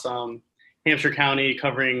across Hampshire County,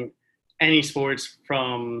 covering any sports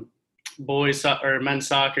from men's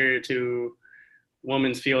soccer to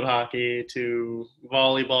women's field hockey to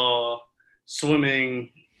volleyball,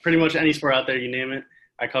 swimming, pretty much any sport out there, you name it,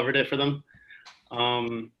 I covered it for them.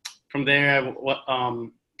 From there,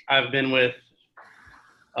 I've been with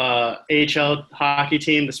AHL hockey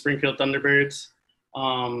team, the Springfield Thunderbirds,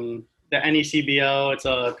 the NECBL, it's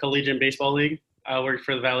a collegiate baseball league. I worked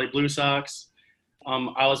for the Valley Blue Sox.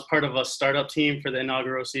 I was part of a startup team for the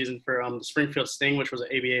inaugural season for the Springfield Sting, which was an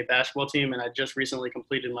ABA basketball team, and I just recently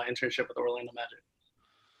completed my internship with the Orlando Magic.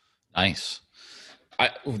 Nice.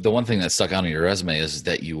 The one thing that stuck out on your resume is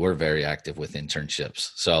that you were very active with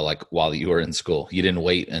internships. So like while you were in school, you didn't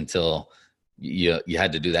wait until you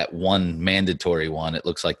had to do that one mandatory one. It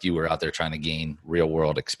looks like you were out there trying to gain real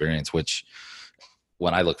world experience, which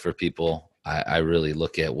when I look for people, I really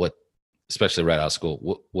look at what, especially right out of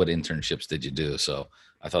school, what internships did you do? So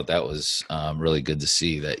I thought that was really good to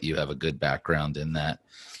see that you have a good background in that.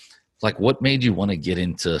 Like, what made you want to get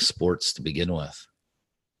into sports to begin with?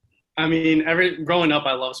 I mean, growing up,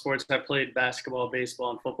 I love sports. I played basketball,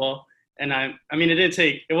 baseball, and football. And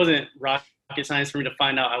it wasn't rocket science for me to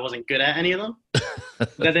find out I wasn't good at any of them.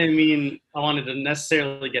 That didn't mean I wanted to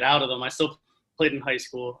necessarily get out of them. I still played in high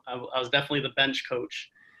school. I was definitely the bench coach.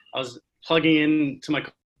 I was plugging into my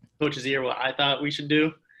coach's ear what I thought we should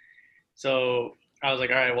do. So I was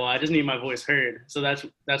like, all right, well, I just need my voice heard. So that's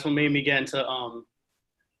what made me get into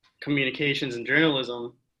communications and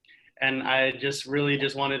journalism. And I just really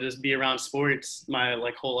just wanted to be around sports. My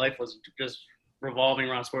whole life was just revolving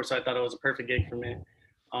around sports. So I thought it was a perfect gig for me.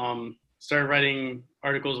 Started writing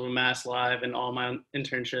articles with Mass Live and all my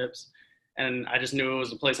internships. And I just knew it was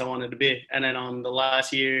the place I wanted to be. And then the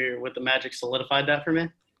last year with the Magic solidified that for me.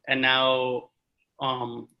 And now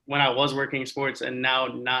when I was working in sports and now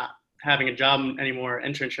not having a job anymore,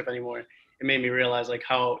 internship anymore, it made me realize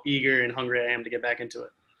how eager and hungry I am to get back into it.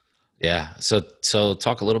 Yeah. So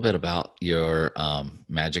talk a little bit about your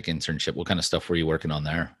Magic internship. What kind of stuff were you working on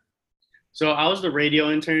there? So I was the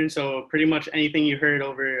radio intern. So pretty much anything you heard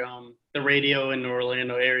over the radio in the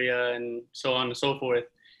Orlando area and so on and so forth,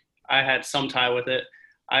 I had some tie with it.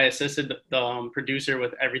 I assisted the producer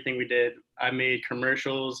with everything we did. I made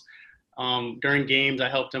commercials. During games, I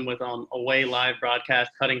helped him with away live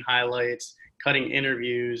broadcast, cutting highlights, cutting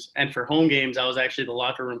interviews. And for home games, I was actually the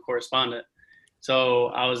locker room correspondent. So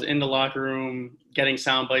I was in the locker room getting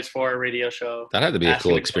sound bites for our radio show. That had to be a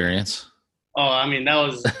cool experience. Oh, I mean, that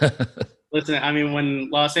was – listen, I mean, when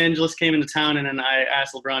Los Angeles came into town and then I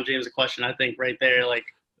asked LeBron James a question, I think right there, like,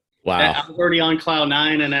 wow. I was already on cloud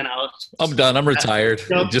nine, and then I'm done. I'm retired.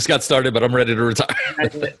 Just got started, but I'm ready to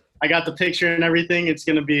retire. I got the picture and everything. It's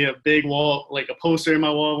going to be a big wall, like a poster in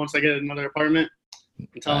my wall once I get another apartment.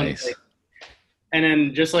 I'm telling Nice. you, like, and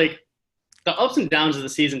then just like the ups and downs of the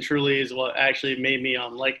season truly is what actually made me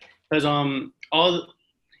like, because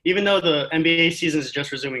even though the NBA season is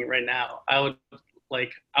just resuming right now,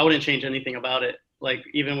 I wouldn't change anything about it. Like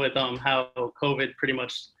even with how COVID pretty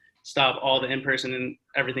much stopped all the in-person and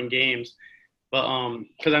everything games, but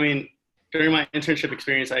because I mean during my internship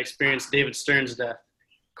experience, I experienced David Stern's death,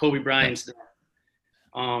 Kobe Bryant's death,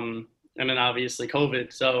 and then obviously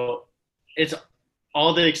COVID. So it's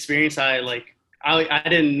all the experience I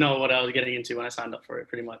didn't know what I was getting into when I signed up for it,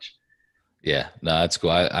 pretty much. Yeah, no, that's cool.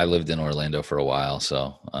 I lived in Orlando for a while,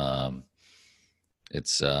 so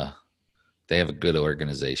it's they have a good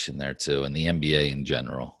organization there too, and the NBA in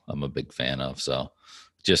general, I'm a big fan of. So,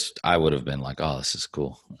 I would have been like, oh, this is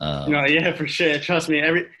cool. No, yeah, for sure. Trust me,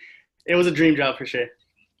 it was a dream job for sure.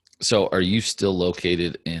 So, are you still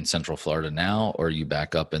located in Central Florida now, or are you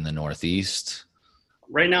back up in the Northeast?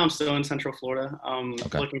 Right now, I'm still in Central Florida.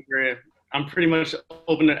 Okay. I'm pretty much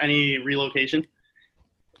open to any relocation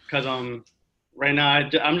because right now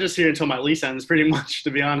I'm just here until my lease ends, pretty much,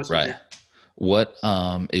 to be honest with you. What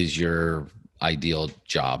is your ideal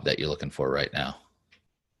job that you're looking for right now?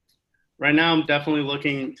 Right now, I'm definitely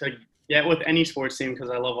looking to get with any sports team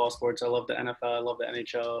because I love all sports. I love the NFL, I love the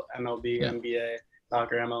NHL, MLB, NBA,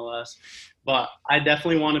 soccer, MLS. But I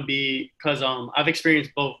definitely want to be because I've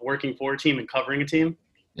experienced both working for a team and covering a team.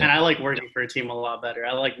 Yeah. And I like working for a team a lot better.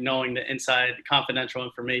 I like knowing the inside confidential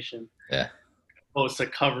information. Yeah. Opposed to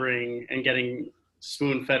covering and getting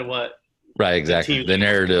spoon-fed what. Right, exactly. The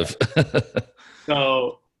narrative.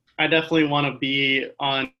 So I definitely want to be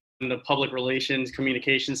on the public relations,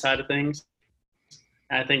 communication side of things.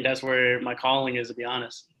 And I think that's where my calling is, to be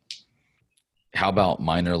honest. How about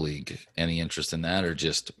minor league? Any interest in that or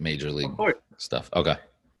just major league stuff? Okay.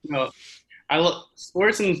 No, I love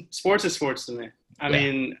sports, and sports is sports to me. I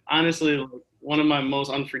mean, honestly, one of my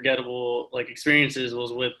most unforgettable experiences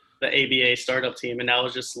was with the ABA startup team, and that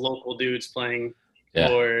was just local dudes playing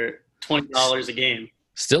for $20 a game.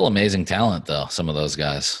 Still amazing talent, though. Some of those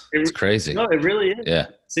guys, it's crazy. No, it really is. Yeah,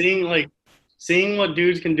 seeing what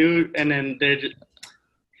dudes can do, and then they're just,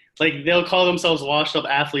 they'll call themselves washed-up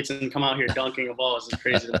athletes and come out here dunking a ball. It's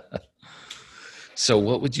crazy. So,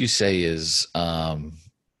 what would you say is,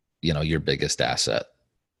 your biggest asset?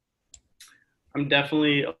 I'm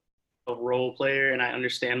definitely a role player, and I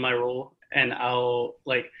understand my role. And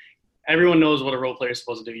everyone knows what a role player is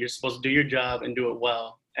supposed to do. You're supposed to do your job and do it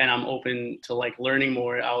well. And I'm open to learning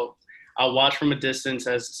more. I'll watch from a distance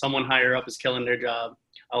as someone higher up is killing their job.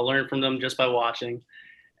 I'll learn from them just by watching,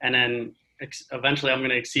 and then eventually I'm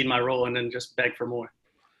going to exceed my role and then just beg for more.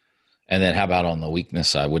 And then how about on the weakness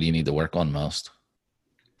side? What do you need to work on most?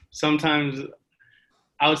 Sometimes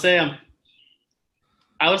I would say I'm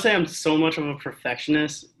so much of a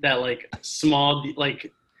perfectionist that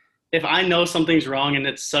if I know something's wrong and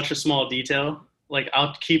it's such a small detail,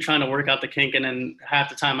 I'll keep trying to work out the kink, and then half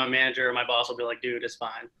the time my manager or my boss will be like, dude, it's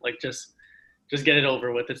fine. Just get it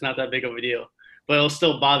over with. It's not that big of a deal. But it'll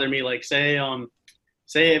still bother me. Say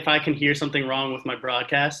if I can hear something wrong with my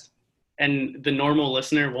broadcast and the normal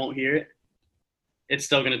listener won't hear it, it's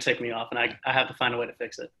still going to tick me off, and I have to find a way to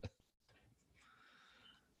fix it.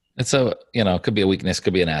 And so, it could be a weakness,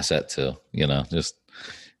 could be an asset too, just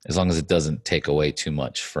as long as it doesn't take away too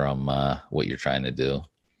much from what you're trying to do.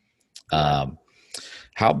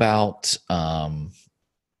 How about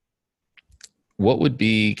what would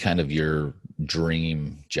be kind of your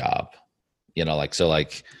dream job?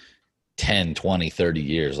 10, 20, 30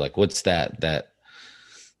 years, what's that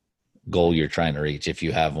goal you're trying to reach if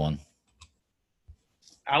you have one?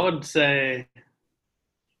 I would say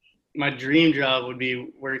my dream job would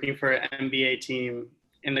be working for an NBA team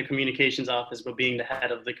in the communications office, but being the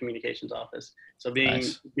head of the communications office. So being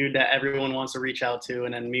Nice. the dude that everyone wants to reach out to,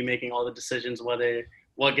 and then me making all the decisions, whether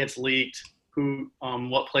what gets leaked,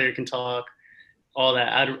 what player can talk, all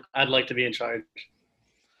that. I'd like to be in charge.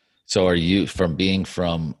 So are you, from being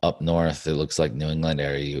from up north, it looks like New England,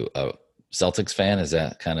 are you a Celtics fan? Is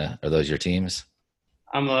that are those your teams?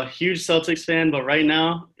 I'm a huge Celtics fan, but right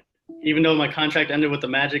now, even though my contract ended with the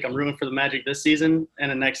Magic, I'm rooting for the Magic this season, and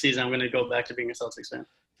the next season I'm going to go back to being a Celtics fan.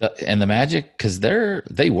 And the Magic, because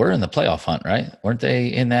they were in the playoff hunt, right? Weren't they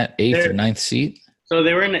in that 8th or 9th seed? So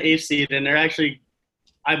they were in the 8th seed, and they're actually,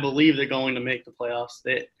 I believe they're going to make the playoffs.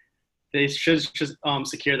 They should just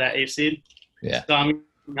secure that 8th seed. Yeah. So I'm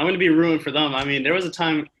going to be rooting for them. I mean, there was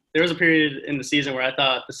a period in the season where I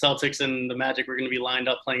thought the Celtics and the Magic were going to be lined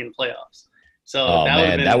up playing in the playoffs. So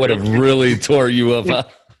that would have really tore you up.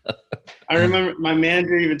 Huh? I remember my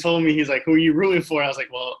manager even told me, he's like, "Who are you rooting for?" I was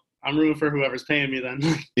like, "Well, I'm rooting for whoever's paying me then."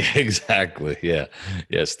 Exactly. Yeah.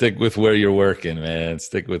 Stick with where you're working, man.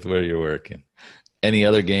 Stick with where you're working. Any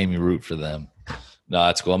other game, you root for them. No,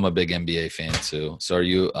 that's cool. I'm a big NBA fan too. So are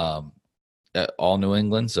you all New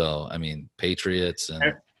England? So I mean, Patriots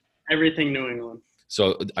and everything New England.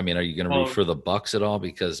 So I mean, are you going to root for the Bucks at all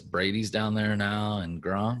because Brady's down there now and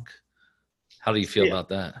Gronk? How do you feel about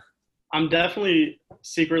that? I'm definitely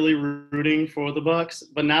secretly rooting for the Bucks,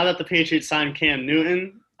 but now that the Patriots signed Cam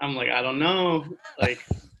Newton, I'm like, I don't know. Like,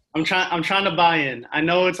 I'm trying to buy in. I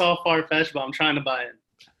know it's all far-fetched, but I'm trying to buy in.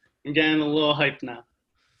 I'm getting a little hyped now.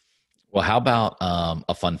 Well, how about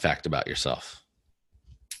a fun fact about yourself?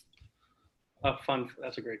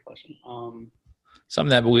 That's a great question. Something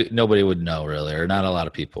that nobody would know, really, or not a lot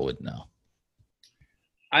of people would know.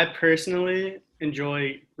 I personally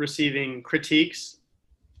enjoy receiving critiques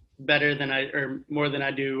more than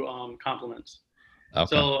I do compliments. Okay.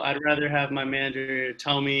 So I'd rather have my manager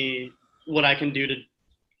tell me what I can do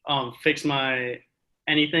to fix my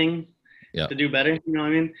anything to do better. You know what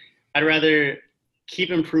I mean? I'd rather keep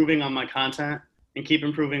improving on my content and keep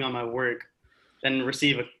improving on my work than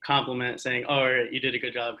receive a compliment saying, "Oh, all right, you did a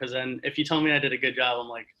good job." Because then if you tell me I did a good job, I'm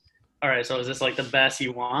like, all right, so is this like the best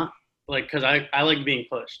you want? Like, because I like being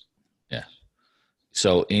pushed. Yeah.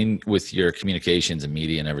 So with your communications and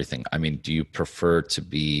media and everything, I mean, do you prefer to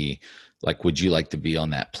be like, would you like to be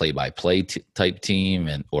on that play-by-play type team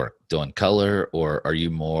or doing color, or are you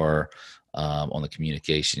more on the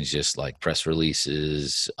communications, just like press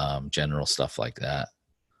releases, general stuff like that?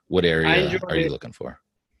 What area are you looking for?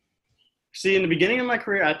 See, in the beginning of my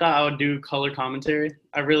career, I thought I would do color commentary.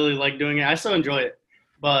 I really like doing it. I still enjoy it,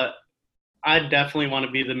 but I definitely want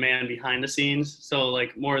to be the man behind the scenes. So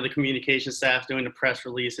like more of the communication staff, doing the press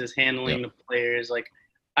releases, handling the players. Like,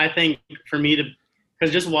 I think for me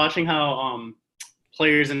because just watching how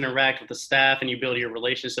players interact with the staff and you build your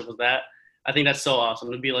relationship with that, I think that's so awesome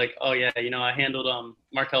to be like, oh yeah, I handled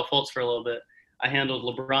Markelle Fultz for a little bit. I handled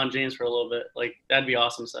LeBron James for a little bit. Like, that'd be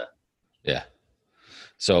awesome set. Yeah.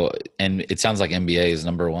 So, and it sounds like NBA is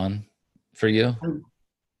number one for you.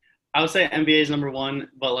 I would say NBA is number one,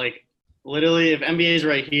 but like, literally, if NBA is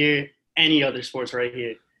right here, any other sport's right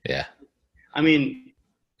here. Yeah. I mean,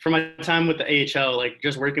 from my time with the AHL, like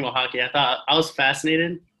just working with hockey, I was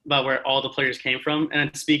fascinated by where all the players came from,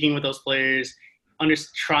 and speaking with those players,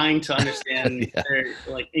 trying to understand their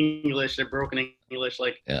like English, their broken English.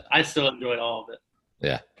 Like, I still enjoyed all of it.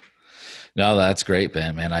 Yeah. No, that's great,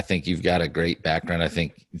 man. I think you've got a great background. I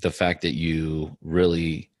think the fact that you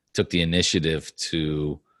really took the initiative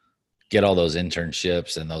to get all those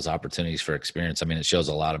internships and those opportunities for experience, I mean, it shows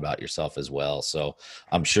a lot about yourself as well. So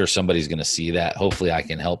I'm sure somebody's going to see that. Hopefully I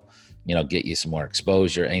can help, get you some more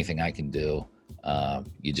exposure, anything I can do.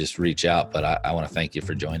 You just reach out, but I want to thank you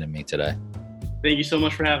for joining me today. Thank you so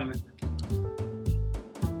much for having me.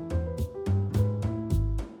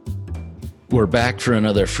 We're back for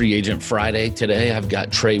another Free Agent Friday. Today I've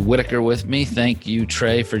got Trey Whitaker with me. Thank you,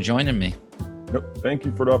 Trey, for joining me. Yep. Thank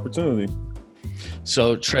you for the opportunity.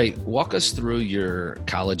 So, Trey, walk us through your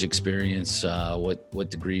college experience, what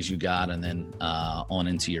degrees you got, and then on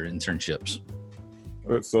into your internships.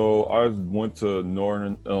 So I went to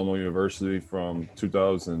Northern Illinois University from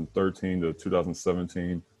 2013 to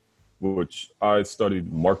 2017, which I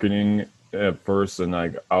studied marketing at first, and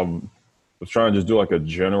I was trying to just do like a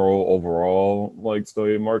general overall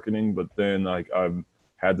study of marketing, but then I've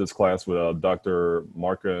had this class with Dr.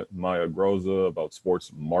 Marca Maya Groza about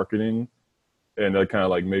sports marketing. And that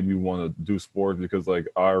kind of made me want to do sports because I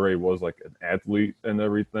already was an athlete and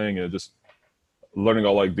everything, and just learning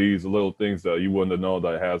all these little things that you wouldn't know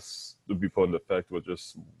that has to be put in effect with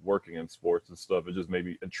just working in sports and stuff. It just made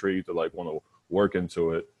me intrigued to want to work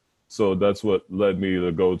into it. So that's what led me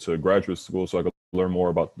to go to graduate school so I could learn more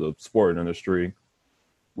about the sport industry,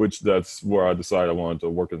 that's where I decided I wanted to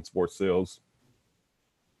work in sports sales.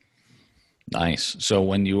 Nice. So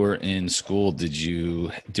when you were in school, did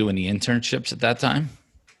you do any internships at that time?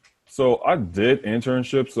 So I did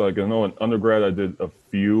internships. Like I know in undergrad I did a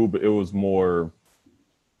few, but it was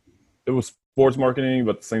sports marketing,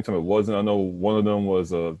 but at the same time it wasn't. I know one of them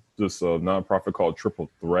was just a nonprofit called Triple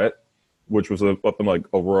Threat, which was up in like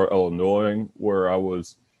Aurora, Illinois, where I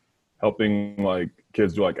was helping like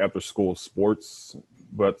kids do like after school sports,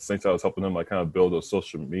 but at the same time I was helping them like kind of build a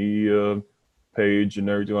social media page and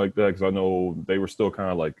everything like that because I know they were still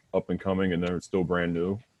kind of like up and coming and they're still brand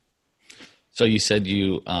new. So you said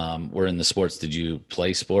you were in the sports. Did you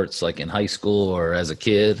play sports like in high school or as a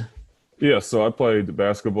kid? Yeah, so I played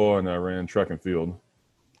basketball and I ran track and field.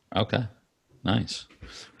 Okay, nice.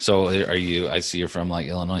 So are you? I see you're from like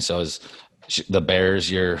Illinois. So is the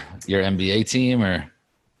Bears your NBA team or?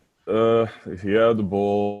 Yeah, the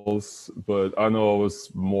Bulls, but I know I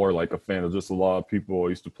was more like a fan of just a lot of people I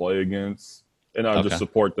used to play against, and I just Okay.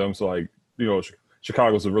 support them. So like,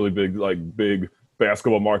 Chicago's a really big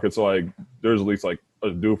basketball market. So like, there's at least like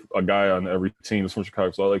a guy on every team that's from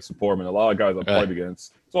Chicago. So I like support him, and a lot of guys I played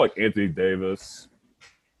against. So like Anthony Davis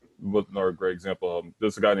was another great example.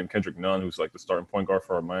 There's a guy named Kendrick Nunn who's like the starting point guard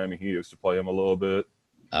for Miami. He used to play him a little bit.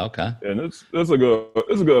 Okay. And it's a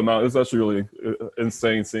good amount. It's actually really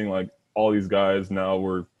insane seeing like all these guys now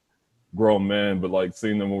we're grown men, but like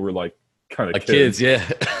seeing them when we were like kind of Like kids, yeah.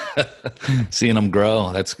 Seeing them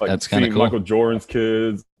grow. That's like that's kind of seeing cool. Michael Jordan's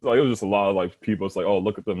kids. Like it was just a lot of like people. It's like, oh,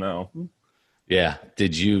 look at them now. Yeah.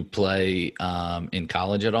 Did you play in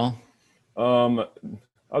college at all?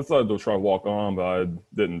 I decided to try to walk on, but I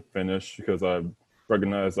didn't finish because I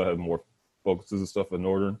recognized I had more focuses and stuff at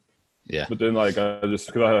Northern. Yeah. But then like because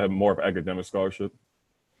I had more of an academic scholarship.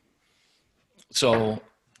 So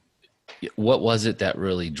what was it that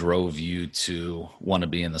really drove you to want to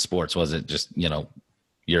be in the sports? Was it just,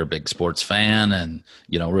 you're a big sports fan and,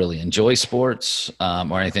 really enjoy sports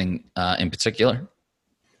or anything in particular?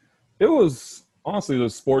 It was honestly the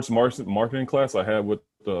sports marketing class I had with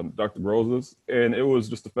Dr. Roses, and it was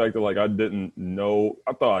just the fact that like I didn't know.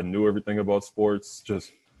 I thought I knew everything about sports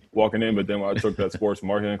just walking in, but then when I took that sports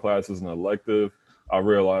marketing class as an elective, I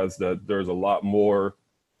realized that there's a lot more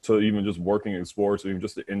to even just working in sports, or even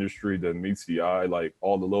just the industry that meets the eye, like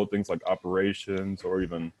all the little things like operations or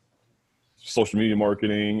even social media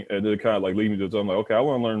marketing, and it kind of like lead me to I'm like, okay, I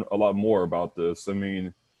want to learn a lot more about this. I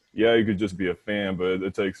mean, yeah, you could just be a fan, but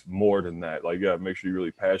it takes more than that. Like, yeah, make sure you're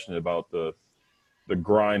really passionate about the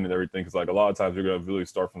grind and everything, because like a lot of times you're gonna really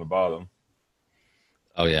start from the bottom.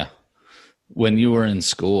 Oh yeah. When you were in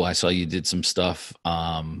school, I saw you did some stuff,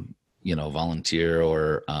 volunteer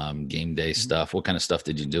or game day stuff. What kind of stuff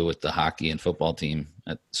did you do with the hockey and football team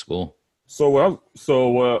at school? So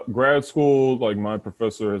grad school, like my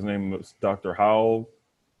professor, his name was Dr. Howell,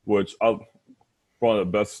 which I one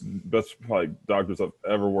of the best like doctors I've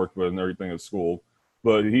ever worked with and everything at school.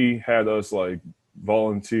 But he had us like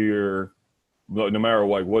volunteer, no matter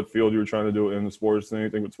like what field you were trying to do in the sports,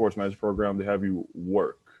 anything with sports management program, they have you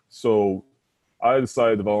work. So I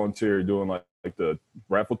decided to volunteer doing like the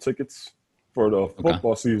raffle tickets for the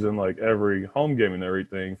football season, like every home game and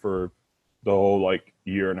everything for the whole like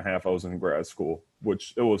year and a half I was in grad school,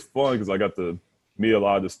 which it was fun because I got to meet a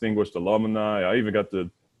lot of distinguished alumni. I even got to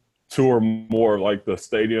tour more like the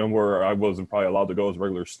stadium where I wasn't probably allowed to go as a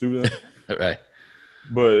regular student. Right.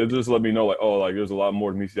 But it just let me know like, oh, like there's a lot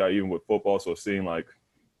more to meet the eye even with football. So seeing like,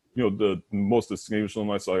 the most distinguished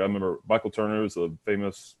alumni. So like, I remember Michael Turner is a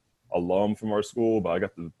famous alum from our school, but I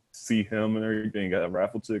got to see him and everything, got a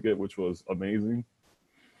raffle ticket, which was amazing.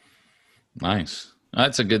 Nice.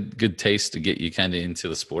 That's a good taste to get you kind of into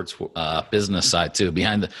the sports business side too.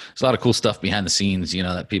 There's a lot of cool stuff behind the scenes,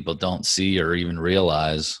 that people don't see or even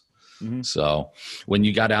realize. Mm-hmm. So when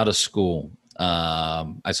you got out of school,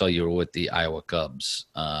 I saw you were with the Iowa Cubs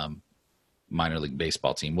minor league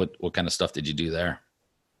baseball team. What kind of stuff did you do there?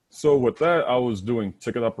 So with that, I was doing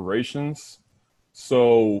ticket operations.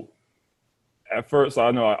 So at first,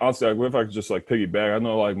 I know, honestly, if I could just like piggyback, I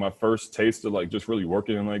know like my first taste of like just really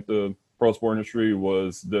working in like the pro sport industry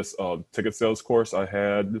was this ticket sales course I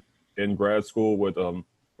had in grad school with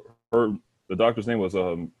the doctor's name was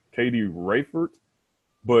Katie Rayford,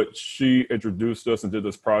 but she introduced us and did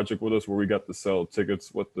this project with us where we got to sell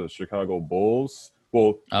tickets with the Chicago Bulls.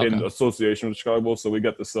 Well, in association with the Chicago Bulls, so we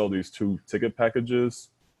got to sell these 2 ticket packages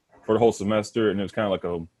for the whole semester, and it was kind of like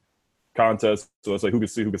a contest. So it's like who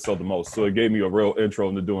could sell the most. So it gave me a real intro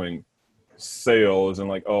into doing sales and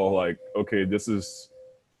like, oh, like, okay, this is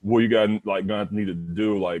what you got like gonna need to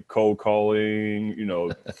do, like cold calling,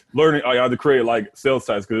 learning. I had to create like sales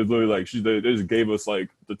ties because it's literally like they just gave us like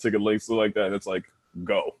the ticket links like that. And it's like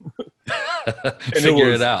go.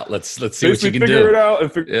 Figure it out. Let's see what you can figure do. it out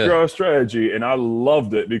and figure out a strategy. And I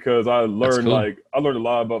loved it because I learned cool. I learned a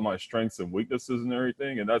lot about my strengths and weaknesses and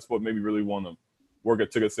everything. And that's what made me really want to work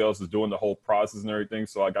at ticket sales, is doing the whole process and everything.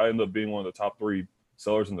 So like I ended up being one of the top 3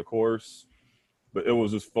 sellers in the course. But it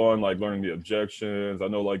was just fun, like learning the objections. I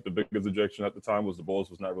know like the biggest objection at the time was the Bulls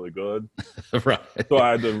was not really good. Right. So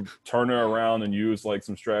I had to turn it around and use like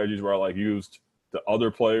some strategies where I like used the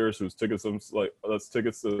other players whose tickets that's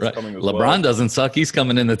tickets that's Right. coming as LeBron well. doesn't suck. He's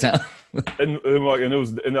coming into town. and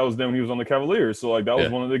that was then when he was on the Cavaliers. So like that was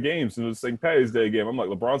one of the games, and it was St. Patty's Day game. I'm like,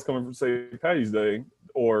 LeBron's coming from St. Patty's Day,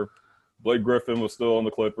 or Blake Griffin was still on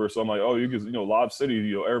the Clippers. So I'm like, oh, Lob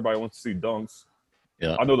City, everybody wants to see dunks.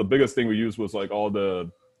 Yeah. I know the biggest thing we used was like all the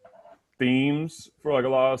themes for like a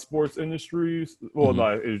lot of sports industries. Well,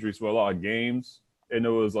 not industries, but a lot of games. And it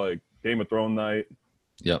was like Game of Thrones night.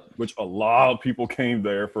 Yep. Which a lot of people came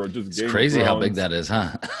there for just It's Game crazy of how Thrones. big that is,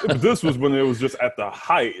 huh? This was when it was just at the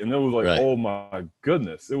height, and it was like, Right. oh my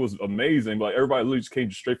goodness, it was amazing. Like everybody literally just came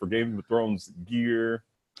straight for Game of Thrones gear.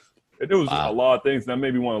 And it was just a lot of things that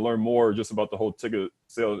made me want to learn more just about the whole ticket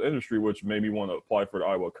sales industry, which made me want to apply for the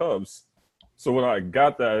Iowa Cubs. So when I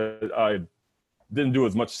got that, I didn't do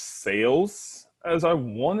as much sales as I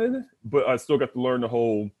wanted, but I still got to learn the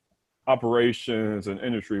whole operations and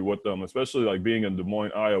industry with them, especially like being in Des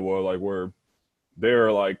Moines, Iowa, like where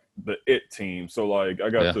they're like the it team. So like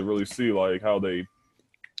I got to really see like how they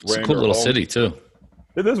It's a ran cool their little home. city too.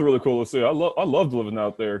 It is a really cool to see. I loved living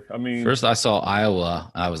out there. I mean, First I saw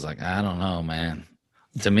Iowa, I was like, I don't know, man.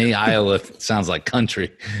 To me, Iowa sounds like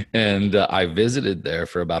country. And I visited there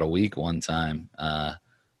for about a week one time.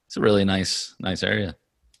 It's a really nice area.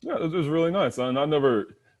 yeah, it was really nice. And I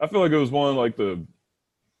feel like it was one of like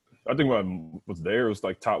I think when I was there, it was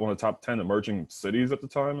like one of the top 10 emerging cities at the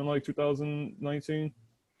time in like 2019.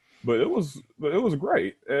 But it was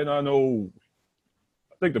great. And I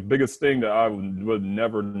think the biggest thing that I would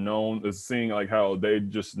never known is seeing like how they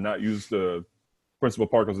just not use the Principal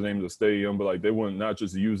Park as the name of the stadium, but like they wouldn't not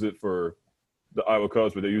just use it for the Iowa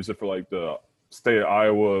Cubs, but they use it for like the state of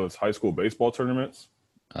Iowa's high school baseball tournaments.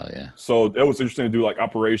 Oh yeah. So it was interesting to do like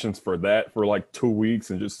operations for that for like 2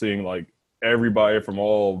 weeks and just seeing like everybody from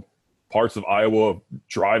all parts of Iowa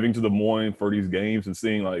driving to Des Moines for these games and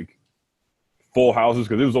seeing like full houses,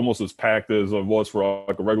 because it was almost as packed as it was for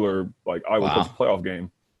like a regular like Iowa Cubs playoff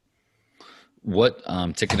game. What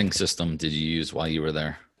ticketing system did you use while you were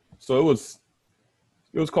there? So it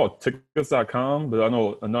was called tickets.com, but I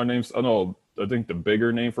think the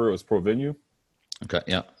bigger name for it was ProVenue. Okay,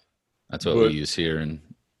 yeah. That's what we use here in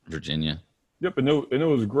Virginia. Yep, and it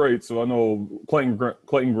was great. So I know Clayton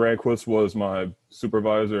Granquist was my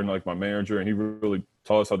supervisor and like my manager, and he really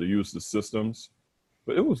taught us how to use the systems.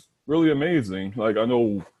 But it was really amazing. Like I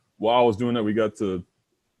know while I was doing that, we got to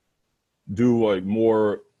do like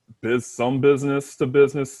more some business to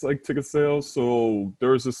business like ticket sales. So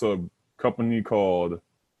there's this company called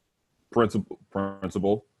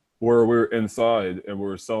Principal where we're inside and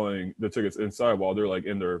we're selling the tickets inside while they're like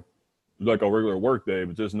in their like a regular work day,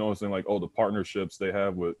 but just noticing like the partnerships they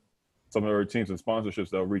have with some of their teams and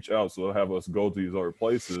sponsorships that'll reach out. So they'll have us go to these other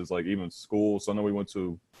places, like even schools. So I know we went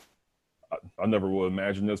to, I never would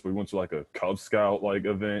imagine this, but we went to like a Cub Scout like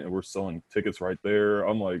event and we're selling tickets right there.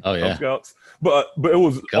 I'm like, Cub Scouts, but it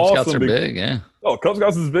was Cub awesome. Scouts are big, yeah. Oh, Cub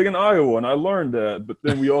Scouts is big in Iowa, and I learned that. But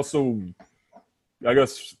then we also, I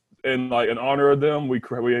guess, in like in honor of them,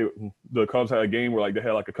 the Cubs had a game where like they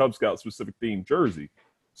had like a Cub Scout specific themed jersey.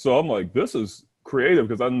 So I'm like, this is creative,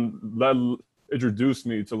 because that introduced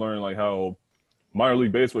me to learn like how minor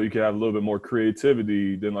league baseball, you can have a little bit more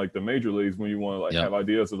creativity than like the major leagues when you want to like have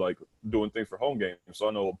ideas of like doing things for home games. So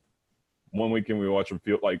I know one weekend we watch them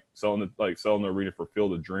selling the arena for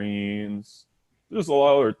Field of Dreams. There's a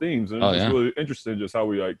lot of other themes, and it's really interesting just how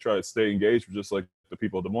we like try to stay engaged with just like the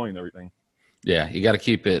people of Des Moines and everything. Yeah, you got to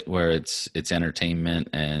keep it where it's entertainment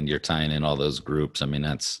and you're tying in all those groups. I mean,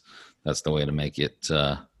 that's the way to make it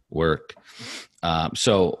work.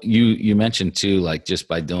 So you mentioned too, like just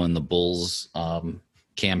by doing the Bulls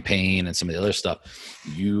campaign and some of the other stuff,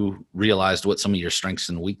 you realized what some of your strengths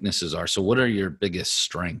and weaknesses are. So what are your biggest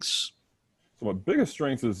strengths? So my biggest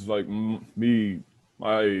strength is like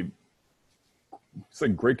it's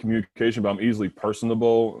like great communication, but I'm easily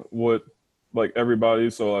personable with like everybody.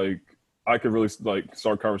 So like I could really like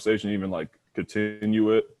start a conversation, even like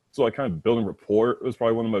continue it. So like kind of building rapport is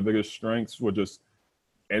probably one of my biggest strengths with just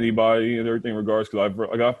anybody and everything regards, because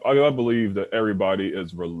I believe that everybody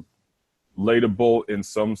is relatable in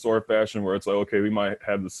some sort of fashion, where it's like, okay, we might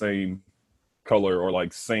have the same color or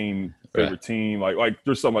like same favorite team. Like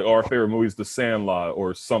there's something like our favorite movie is The Sandlot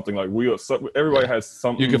or something like everybody has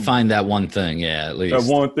something. You can find that one thing, yeah, at least.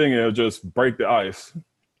 That one thing, it'll just break the ice.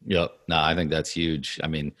 Yep. No, I think that's huge. I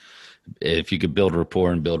mean, if you could build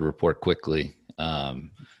rapport and build rapport quickly,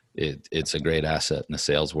 it's a great asset in the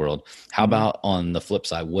sales world. How about on the flip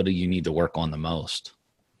side? What do you need to work on the most?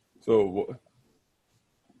 So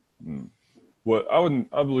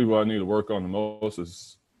I believe what I need to work on the most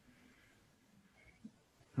is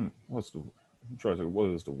what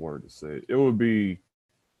is the word to say? It would be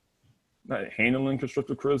not handling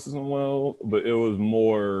constructive criticism well, but it was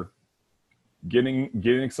more getting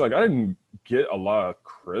excited. I didn't get a lot of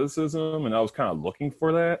criticism, and I was kind of looking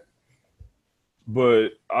for that. But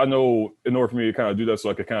I know in order for me to kind of do that, so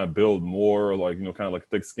I could kind of build more, like, you know, kind of like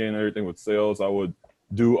thick skin and everything with sales, I would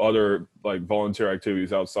do other like volunteer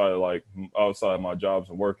activities outside of my jobs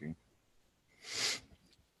and working.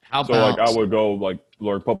 How so about, like I would go like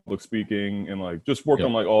learn public speaking and like just work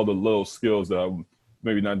on like all the little skills that I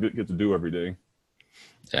maybe not get to do every day.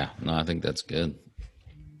 Yeah, no, I think that's good.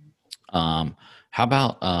 How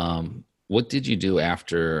about what did you do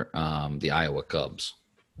after the Iowa Cubs?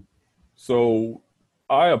 So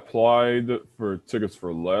I applied for Tickets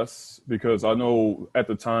for Less because I know at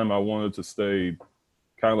the time I wanted to stay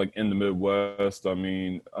kind of like in the Midwest. I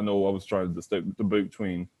mean, I know I was trying to stay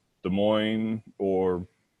between Des Moines or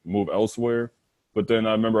move elsewhere. But then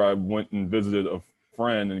I remember I went and visited a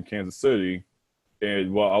friend in Kansas City. And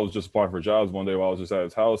I was just applying for jobs one day while I was just at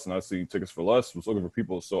his house, and I see Tickets for Less was looking for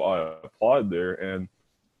people. So I applied there and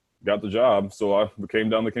got the job. So I came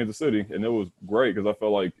down to Kansas City, and it was great because I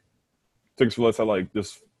felt like Tickets for Less had like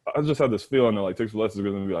this. I just had this feeling that like Tickets for Less is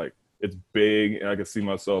going to be like, it's big, and I could see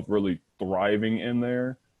myself really thriving in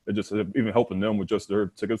there. It just even helping them with just their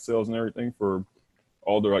ticket sales and everything for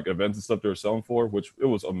all their like events and stuff they were selling for, which it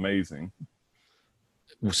was amazing.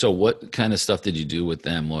 So what kind of stuff did you do with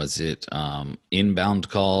them? Was it inbound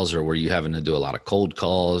calls, or were you having to do a lot of cold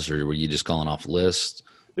calls, or were you just calling off lists?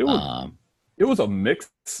 It was a mix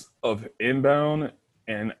of inbound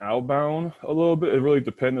and outbound a little bit. It really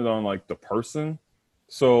depended on like the person.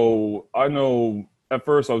 So I know at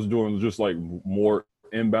first I was doing just like more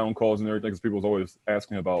inbound calls and everything because people was always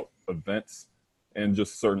asking about events and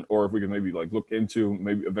just certain, or if we can maybe like look into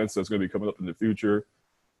maybe events that's going to be coming up in the future.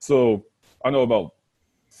 So I know about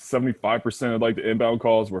 75% of like the inbound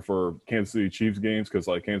calls were for Kansas City Chiefs games because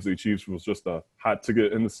like Kansas City Chiefs was just a hot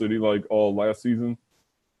ticket in the city like all last season.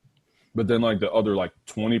 But then like the other like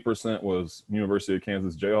 20% was University of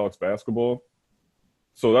Kansas Jayhawks basketball.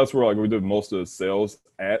 So that's where like we did most of the sales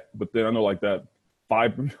at. But then I know like that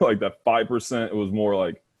 5%, it was more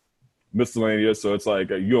like miscellaneous. So it's like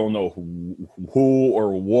you don't know who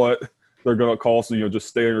or what they're gonna call, so just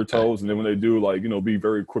stay on your toes. And then when they do, like be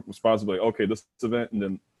very quick responsive, like okay, this event, and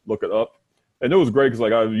then look it up. And it was great because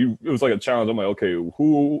like it was like a challenge. I'm like, okay,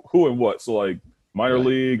 who and what? So like minor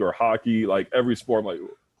league or hockey, like every sport, I'm like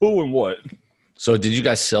who and what. So did you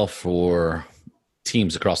guys sell for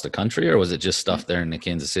teams across the country, or was it just stuff there in the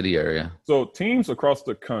Kansas City area? So teams across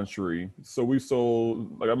the country. So we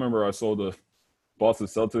sold, like I remember I sold the Boston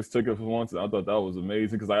Celtics tickets once, and I thought that was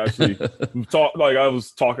amazing because I actually I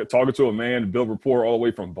was talking to a man to build rapport all the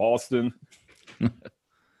way from Boston. And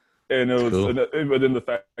it was, cool. But then the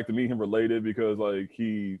fact to meet him related because like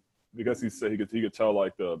he said he could tell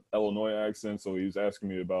like the Illinois accent, so he was asking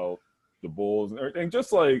me about the Bulls and everything,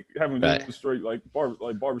 just like having just straight like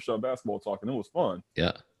barbershop basketball talking. It was fun.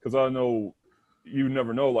 Yeah, because I know you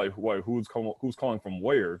never know like who's calling from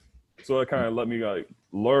where, so it kind of let me like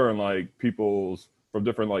learn like people's from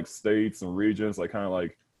different like states and regions, like kind of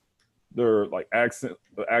like their like accent.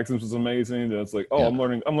 The accents was amazing. And it's like I'm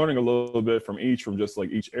learning a little bit from each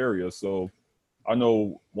area. So I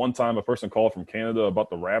know one time a person called from Canada about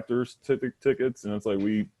the Raptors tickets, and it's like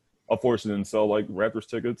we unfortunately didn't sell like Raptors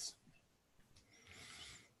tickets.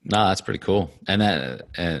 No, that's pretty cool. And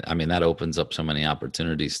I mean, that opens up so many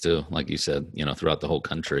opportunities too, like you said, throughout the whole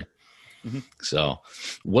country. Mm-hmm. So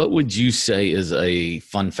what would you say is a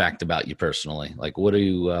fun fact about you personally? Like what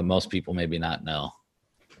do most people maybe not know?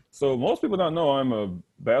 So most people don't know I'm a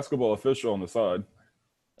basketball official on the side.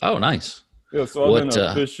 Oh, nice. Yeah, so I've been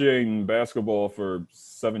officiating basketball for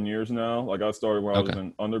 7 years now. Like I started when I was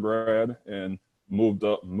in undergrad and moved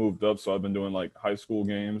up. So I've been doing like high school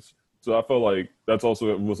games. So I felt like that's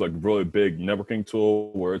also was like a really big networking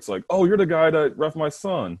tool where it's like, oh, you're the guy that ref my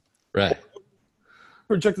son. Right.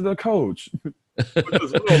 Rejected the coach.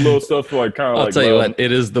 Just little stuff to like kind of I'll tell you what,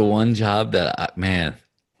 it is the one job that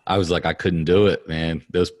I was like, I couldn't do it, man.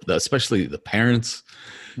 Those, especially the parents.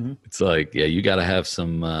 Mm-hmm. It's like, yeah, you got to have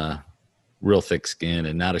some real thick skin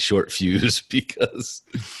and not a short fuse because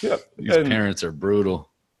these parents are brutal.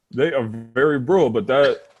 They are very brutal, but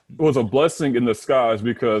that was a blessing in disguise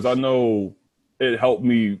because I know it helped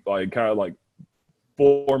me like kind of like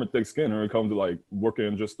form a thick skin when it comes to like working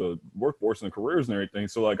in just the workforce and careers and everything.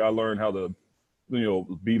 So like I learned how to,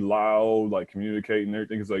 be loud, like communicate and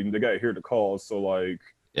everything. Cause like they got to hear the calls. So like,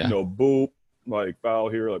 boop, like foul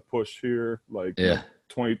here, like push here, like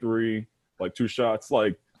 23, like 2 shots,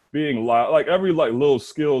 like being loud, like every like little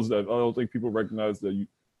skills that I don't think people recognize that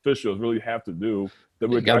officials really have to do.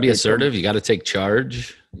 You got to be assertive. You got to take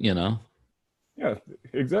charge, Yeah,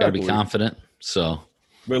 exactly. Got to be confident. So,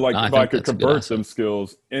 but like if I could convert them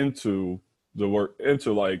skills into the work,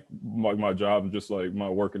 into like my job and just like my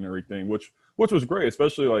work and everything, which was great,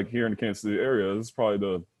 especially like here in the Kansas City area. This is probably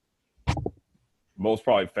the most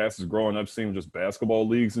fastest growing I've seen just basketball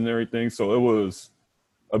leagues and everything. So it was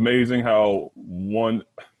amazing how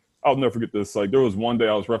I'll never forget this. Like there was one day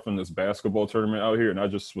I was repping this basketball tournament out here and I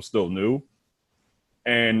just was still new.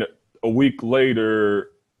 And a week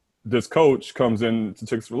later, this coach comes in to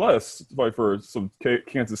Tickets for Less to fight for some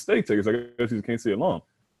Kansas State tickets. I guess he's a Kansas City alum.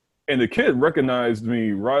 And the kid recognized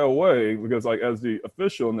me right away because like as the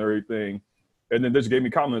official and everything. And then they just gave me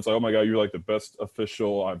comments like, oh my God, you're like the best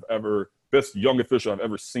young official I've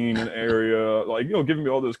ever seen in the area. Like, giving me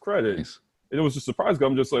all this credit. Nice. And it was just surprising.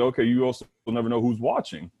 I'm just like, okay, you also will never know who's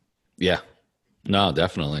watching. Yeah, no,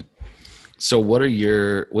 definitely. So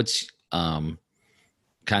what's kind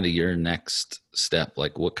of your next step?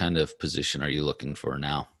 Like what kind of position are you looking for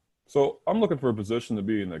now? So I'm looking for a position to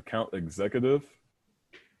be an account executive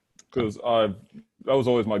because that was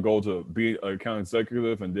always my goal to be an account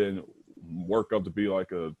executive and then work up to be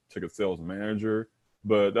like a ticket sales manager.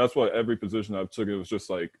 But that's why every position I've took, it was just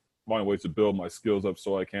like finding ways to build my skills up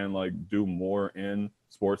so I can like do more in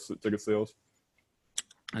sports ticket sales.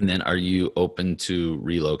 And then are you open to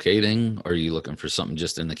relocating? Or are you looking for something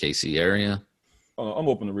just in the KC area? I'm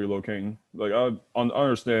open to relocating. Like I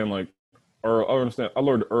understand I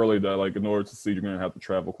learned early that like in order to see, you're going to have to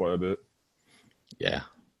travel quite a bit. Yeah,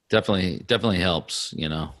 definitely helps,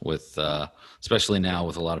 with, especially now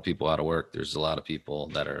with a lot of people out of work, there's a lot of people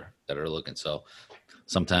that are looking. So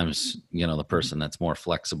sometimes, the person that's more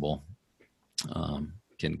flexible,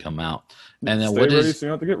 can come out. And then so you don't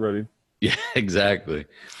have to get ready. Yeah, exactly.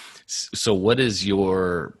 So what's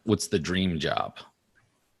the dream job?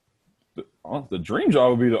 The dream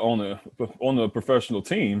job would be to own a professional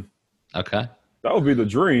team. Okay. That would be the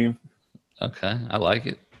dream. Okay. I like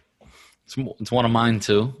it. It's one of mine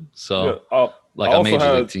too. So a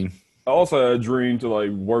major league team. I also had a dream to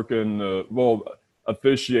like work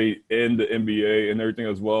officiate in the NBA and everything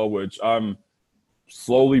as well, which I'm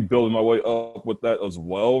slowly building my way up with that as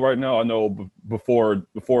well right now. I know before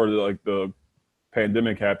like the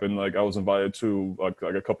pandemic happened, like I was invited to like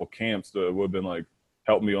a couple camps that would have been like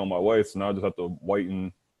help me on my way. So now I just have to wait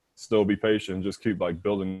and still be patient and just keep like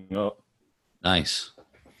building up. Nice.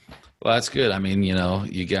 Well, that's good. I mean,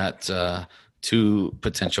 you got 2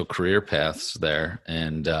 potential career paths there,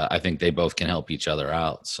 and I think they both can help each other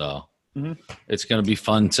out. So It's going to be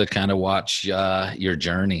fun to kind of watch your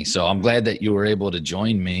journey. So I'm glad that you were able to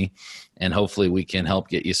join me, and hopefully we can help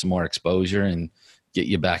get you some more exposure and get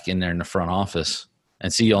you back in there in the front office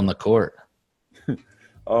and see you on the court.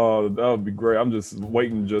 Oh, that would be great. I'm just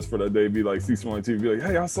waiting just for that day to be like, see someone on TV, be like,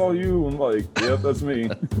 hey, I saw you. I'm like, yep, that's me.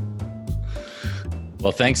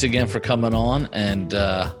 Well, thanks again for coming on, and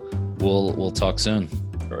we'll talk soon.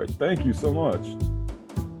 All right. Thank you so much.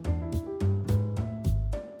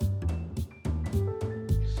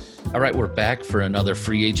 All right, we're back for another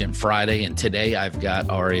Free Agent Friday, and today I've got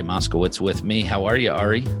Ari Moskowitz with me. How are you,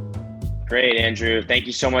 Ari? Great, Andrew. Thank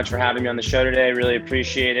you so much for having me on the show today. Really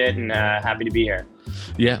appreciate it, and happy to be here.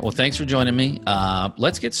 Yeah, well, thanks for joining me.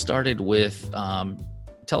 Let's get started with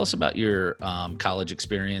tell us about your college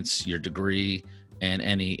experience, your degree, and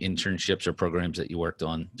any internships or programs that you worked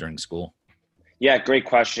on during school. Yeah, great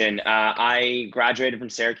question. I graduated from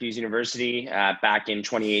Syracuse University back in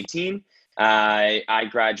 2018. I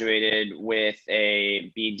graduated with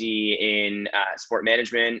a BD in sport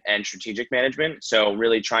management and strategic management. So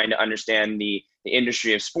really trying to understand the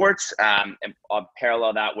industry of sports and I'll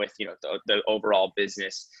parallel that with, the overall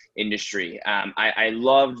business industry. I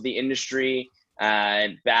loved the industry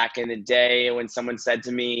back in the day when someone said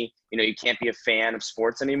to me, you can't be a fan of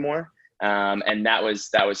sports anymore. And that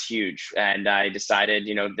was huge. And I decided,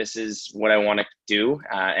 this is what I want to do.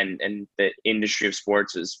 And the industry of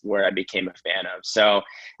sports is where I became a fan of. So,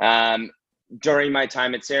 during my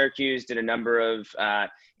time at Syracuse, did a number of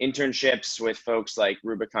internships with folks like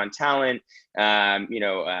Rubicon Talent,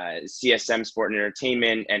 CSM Sport and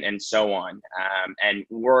Entertainment, and so on, and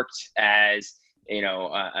worked as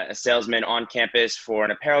a salesman on campus for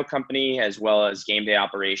an apparel company, as well as game day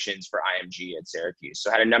operations for IMG at Syracuse. So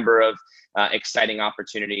I had a number of exciting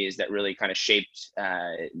opportunities that really kind of shaped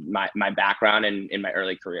my background in my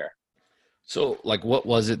early career. So, like, what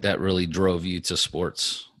was it that really drove you to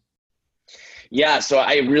sports? Yeah, so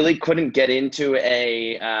I really couldn't get into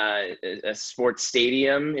a sports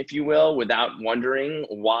stadium, if you will, without wondering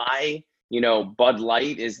why Bud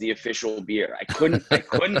Light is the official beer. I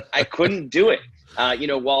couldn't do it.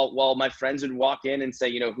 While my friends would walk in and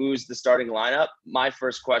say, who's the starting lineup, my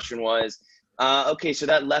first question was, okay, so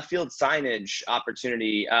that left field signage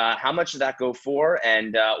opportunity, how much did that go for?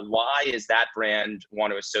 And why is that brand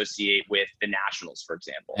want to associate with the Nationals, for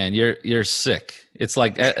example? And you're sick. It's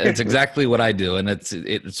like, it's exactly what I do. And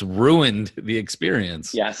it's ruined the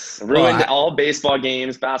experience. Yes. Ruined all baseball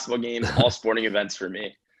games, basketball games, all sporting events for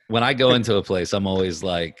me. When I go into a place, I'm always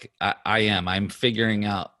like, I'm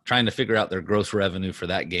trying to figure out their gross revenue for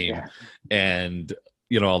that game. Yeah. And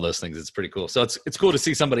all those things. It's pretty cool. So it's cool to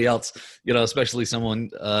see somebody else, especially someone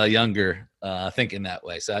younger, thinking that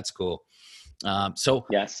way. So that's cool. So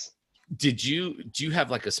yes. Do you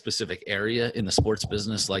have like a specific area in the sports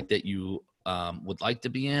business like that you would like to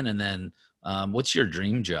be in? And then what's your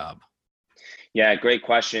dream job? Yeah, great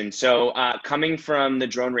question. So coming from the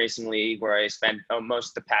Drone Racing League, where I spent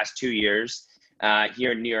most the past 2 years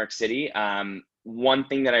here in New York City, one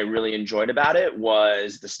thing that I really enjoyed about it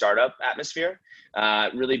was the startup atmosphere.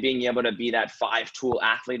 Really being able to be that 5-tool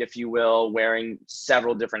athlete, if you will, wearing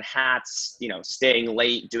several different hats, staying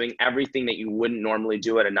late, doing everything that you wouldn't normally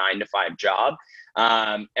do at a 9-to-5 job,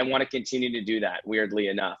 and want to continue to do that, weirdly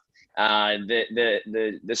enough.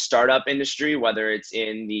 The startup industry, whether it's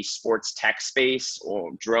in the sports tech space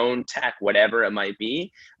or drone tech, whatever it might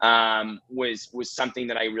be, was something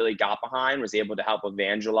that I really got behind, was able to help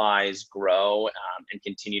evangelize, grow, and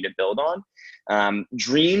continue to build on.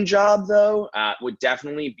 Dream job though, would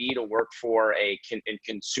definitely be to work for a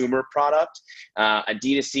consumer product, a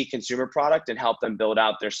D2C consumer product, and help them build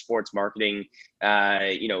out their sports marketing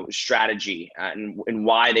strategy, and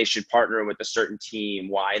why they should partner with a certain team,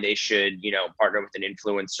 why they should, partner with an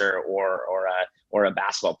influencer or a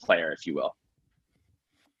basketball player, if you will.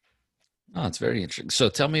 Oh, it's very interesting. So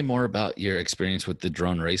tell me more about your experience with the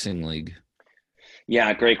Drone Racing League.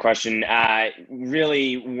 Yeah, great question.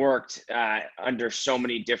 Really worked under so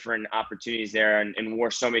many different opportunities there, and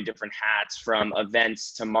wore so many different hats, from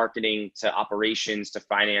events to marketing to operations to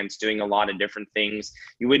finance, doing a lot of different things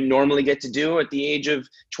you wouldn't normally get to do at the age of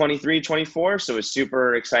 23, 24. So I was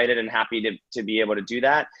super excited and happy to be able to do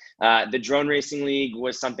that. The Drone Racing League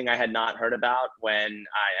was something I had not heard about when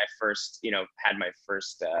I first, had my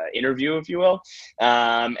first interview, if you will.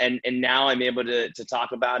 And now I'm able to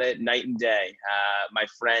talk about it night and day. My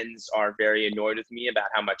friends are very annoyed with me about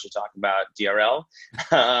how much I talk about DRL.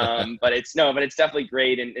 But it's definitely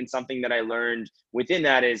great. And something that I learned within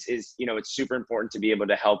that is, it's super important to be able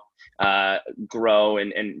to help grow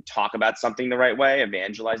and talk about something the right way,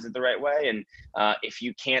 evangelize it the right way. And if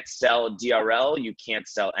you can't sell DRL, you can't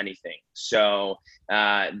sell anything. So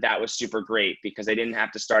that was super great, because I didn't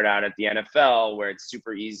have to start out at the NFL, where it's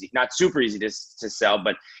super easy, not super easy to sell,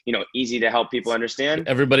 but easy to help people understand.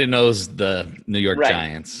 Everybody knows the New York right.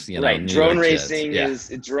 Giants. Right. Drone racing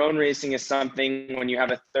is something, when you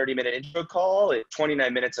have a 30-minute intro call,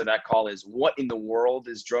 29 minutes of that call is what in the world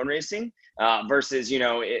is drone racing, versus the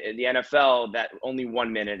NFL, that only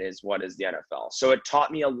 1 minute is what is the NFL. So it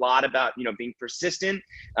taught me a lot about being persistent,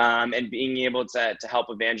 and being able to help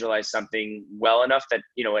evangelize something well enough that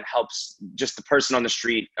it helps just the person on the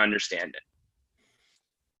street understand it.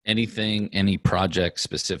 Any project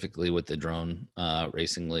specifically with the Drone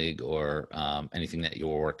Racing League, or anything that you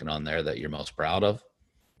were working on there that you're most proud of?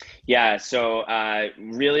 Yeah, so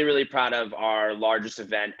really, really proud of our largest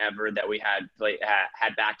event ever that we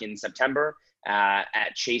had back in September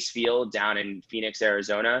at Chase Field down in Phoenix,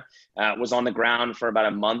 Arizona. Was on the ground for about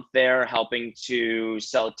a month there, helping to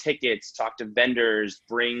sell tickets, talk to vendors,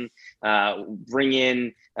 bring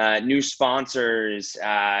in new sponsors,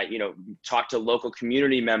 talk to local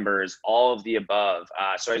community members, all of the above.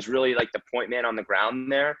 So I was really like the point man on the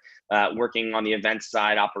ground there, working on the event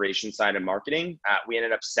side, operations side, and marketing. We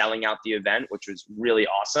ended up selling out the event, which was really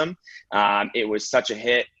awesome. It was such a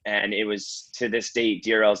hit, and it was, to this date,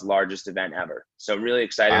 DRL's largest event ever. So really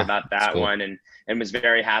excited about that cool. one, and was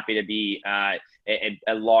very happy to be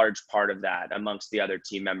a large part of that amongst the other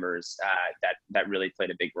team members that really played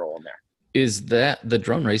a big role in there. Is that the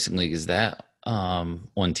Drone Racing League? Is that on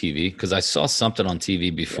TV? Because I saw something on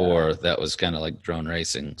TV before that was kind of like drone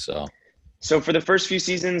racing. So for the first few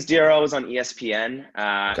seasons, DRL was on ESPN,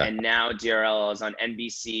 Okay. and now DRL is on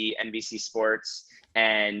NBC, NBC Sports,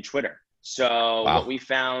 and Twitter. So what we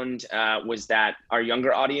found was that our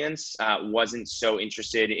younger audience wasn't so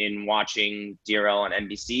interested in watching DRL on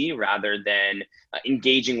NBC rather than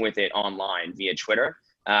engaging with it online via Twitter.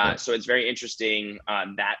 So it's very interesting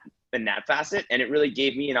in that facet, and it really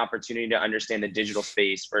gave me an opportunity to understand the digital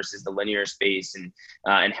space versus the linear space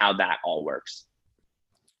and how that all works.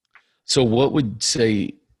 So what would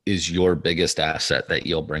say is your biggest asset that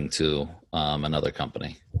you'll bring to another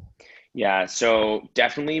company? Yeah, so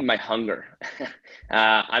definitely my hunger.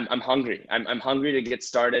 I'm hungry. I'm hungry to get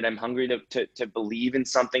started. I'm hungry to believe in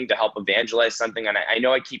something, to help evangelize something. And I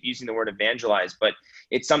know I keep using the word evangelize, but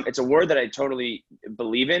it's a word that I totally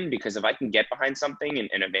believe in, because if I can get behind something and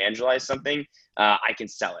evangelize something, I can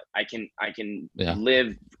sell it. I can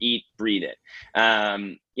live, eat, breathe it.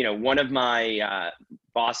 One of my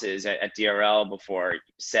bosses at DRL before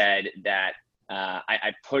said that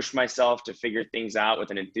I push myself to figure things out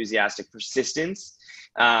with an enthusiastic persistence.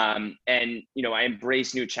 I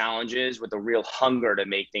embrace new challenges with a real hunger to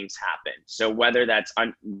make things happen. So whether that's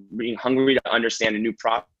being hungry to understand a new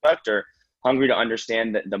product or hungry to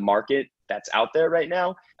understand the market that's out there right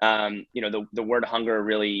now, the word hunger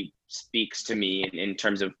really speaks to me in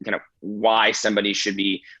terms of kind of why somebody should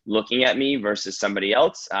be looking at me versus somebody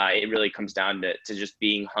else. It really comes down to just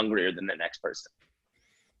being hungrier than the next person.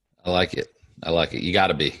 I like it. You got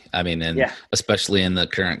to be. I mean, especially in the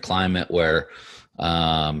current climate where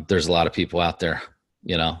there's a lot of people out there,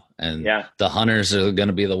 and the hunters are going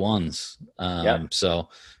to be the ones. So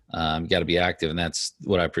you got to be active. And that's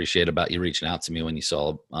what I appreciate about you reaching out to me when you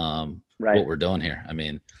saw what we're doing here. I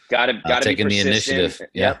mean, gotta taking be the initiative.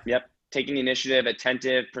 Yep. Taking the initiative,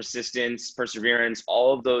 attentive, persistence, perseverance,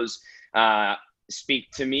 all of those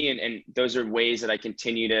speak to me, and those are ways that I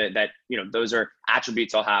continue those are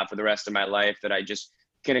attributes I'll have for the rest of my life that I just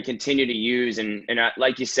gonna continue to use. And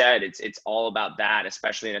like you said, it's all about that,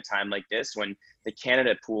 especially in a time like this when the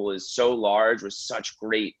candidate pool is so large with such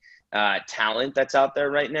great talent that's out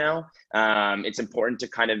there right now. It's important to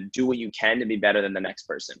kind of do what you can to be better than the next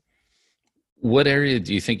person. What area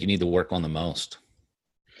do you think you need to work on the most?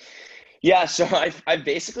 Yeah, so I've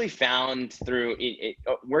basically found through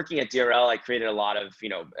working at DRL, I created a lot of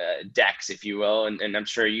decks, if you will, and I'm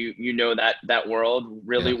sure you know that world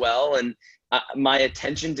really well. And my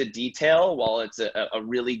attention to detail, while it's a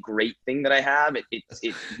really great thing that I have,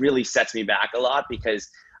 it really sets me back a lot, because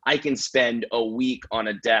I can spend a week on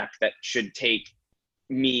a deck that should take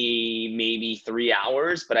me maybe 3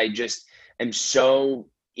 hours, but I just am so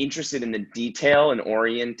interested in the detail and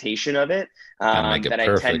orientation of it that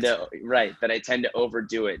I tend to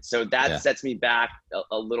overdo it. So that sets me back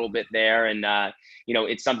a little bit there. And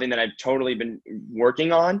it's something that I've totally been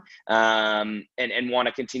working on and want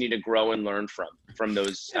to continue to grow and learn from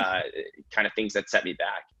those kind of things that set me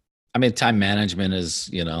back. I mean, time management is,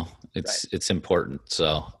 it's important.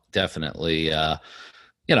 So definitely,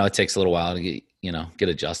 it takes a little while to get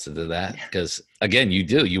adjusted to that, because again,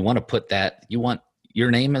 you want to put that, your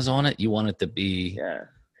name is on it. You want it to be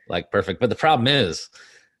like perfect. But the problem is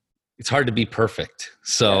it's hard to be perfect.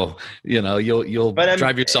 So, you'll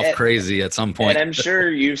drive yourself crazy at some point. And I'm sure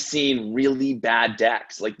you've seen really bad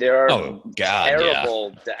decks. Like there are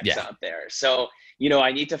terrible decks out there. So,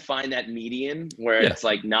 I need to find that median where it's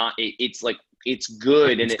like it's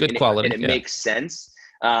good and it's good quality and it makes sense.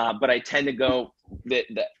 But I tend to go the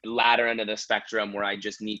latter end of the spectrum where I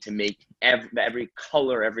just need to make every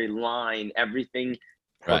color, every line, everything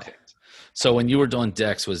perfect. Right. So when you were doing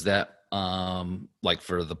decks, was that like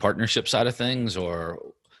for the partnership side of things,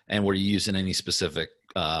 and were you using any specific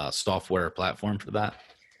software platform for that?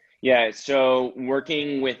 Yeah, so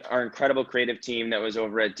working with our incredible creative team that was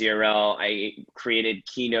over at DRL, I created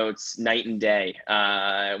keynotes night and day.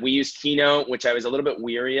 We used Keynote, which I was a little bit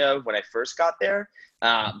weary of when I first got there,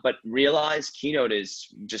 but realized Keynote is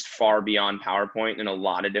just far beyond PowerPoint in a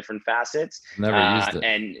lot of different facets. Never used it.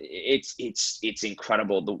 And it's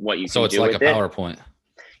incredible what you can do with it. So it's like a PowerPoint.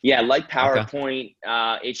 Yeah, like PowerPoint.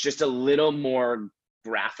 Okay. It's just a little more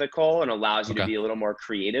graphical and allows you to be a little more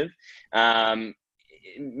creative.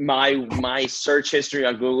 my search history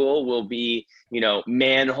on Google will be,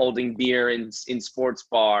 man holding beer in sports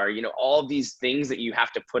bar, all these things that you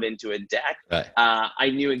have to put into a deck. Right. I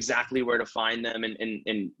knew exactly where to find them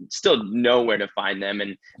and still know where to find them.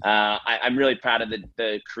 And I'm really proud of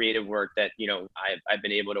the creative work that, I've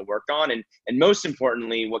been able to work on. And most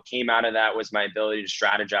importantly, what came out of that was my ability to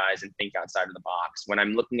strategize and think outside of the box. When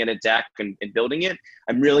I'm looking at a deck and building it,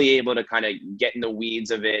 I'm really able to kind of get in the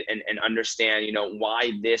weeds of it and understand,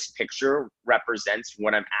 why this picture represents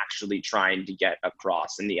what I'm actually trying to get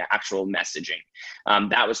across and the actual messaging.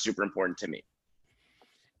 That was super important to me.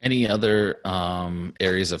 Any other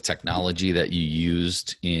areas of technology that you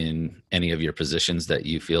used in any of your positions that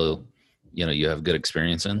you feel, you have good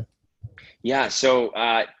experience in? Yeah. So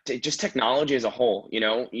just technology as a whole,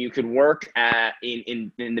 you could work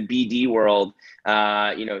in the BD world,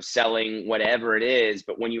 selling whatever it is.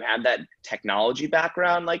 But when you have that technology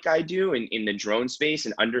background, like I do in the drone space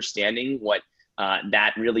and understanding what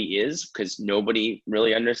that really is, because nobody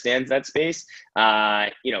really understands that space.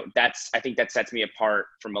 I think that sets me apart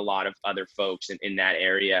from a lot of other folks in that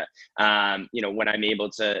area. When I'm able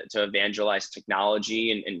to evangelize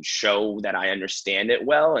technology and show that I understand it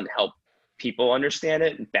well and help people understand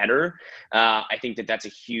it better. I think that's a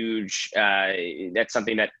huge, that's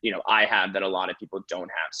something that, I have that a lot of people don't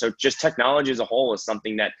have. So just technology as a whole is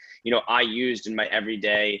something that, I used in my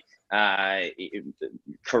everyday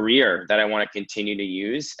career that I want to continue to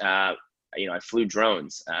use. I flew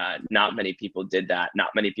drones. Not many people did that. Not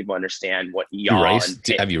many people understand what yaw.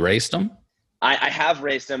 Have you raced them? I have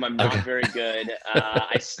raced them. I'm not Okay. very good.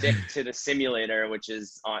 I stick to the simulator, which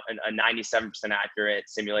is on a 97% accurate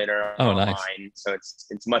simulator online. Nice. So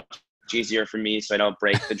it's much easier for me, so I don't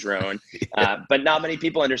break the drone. But not many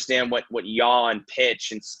people understand what yaw and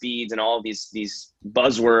pitch and speeds and all these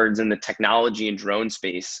buzzwords in the technology and drone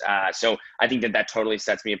space. So I think that totally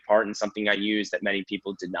sets me apart and something I use that many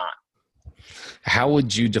people did not. How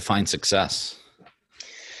would you define success?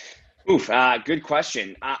 Good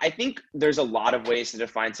question. I think there's a lot of ways to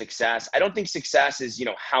define success. I don't think success is,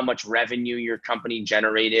 how much revenue your company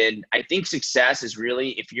generated. I think success is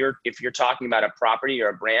really, if you're talking about a property or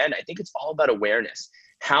a brand, I think it's all about awareness.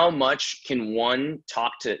 How much can one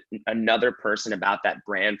talk to another person about that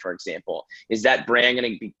brand, for example? Is that brand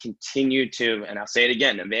going to continue to, and I'll say it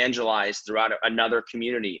again, evangelize throughout another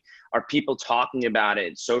community? Are people talking about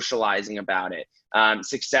it, socializing about it?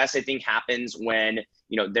 Success, I think, happens when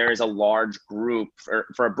there is a large group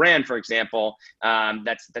for a brand, for example,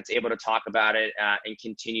 that's able to talk about it and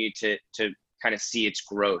continue to kind of see its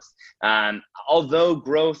growth. Although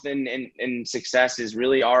growth and success is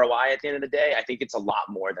really ROI at the end of the day, I think it's a lot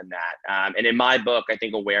more than that. And in my book, I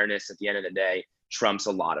think awareness at the end of the day trumps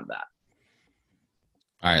a lot of that.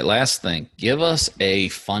 All right, last thing. Give us a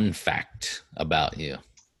fun fact about you.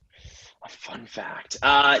 A fun fact.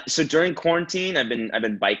 So during quarantine, I've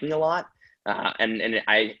been biking a lot. And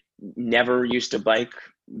I never used to bike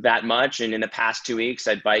that much. And in the past 2 weeks,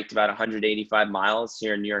 I biked about 185 miles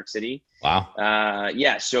here in New York City. Wow.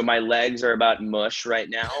 So my legs are about mush right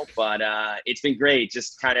now, but it's been great.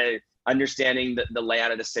 Just kind of understanding the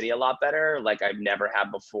layout of the city a lot better, like I've never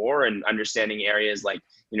had before, and understanding areas like,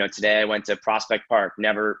 today I went to Prospect Park,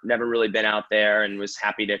 never really been out there, and was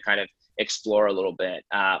happy to kind of explore a little bit.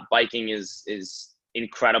 Biking is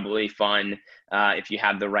incredibly fun if you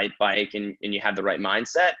have the right bike and you have the right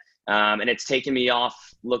mindset. And it's taken me off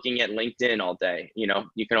looking at LinkedIn all day.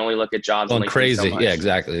 You can only look at jobs. Going on LinkedIn crazy. so much. Yeah,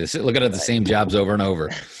 exactly. Looking at the same jobs over and over.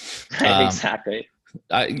 Exactly.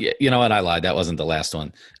 You know what? I lied. That wasn't the last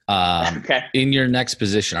one. Okay. In your next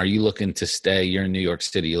position, are you looking to stay? You're in New York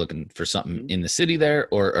City. You looking for something in the city there,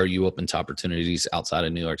 or are you open to opportunities outside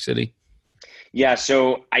of New York City? Yeah,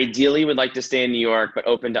 so ideally would like to stay in New York, but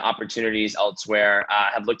open to opportunities elsewhere.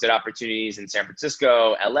 Have looked at opportunities in San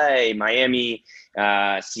Francisco, LA, Miami,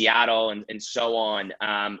 Seattle, and so on.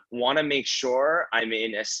 Want to make sure I'm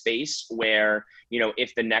in a space where,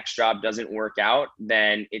 if the next job doesn't work out,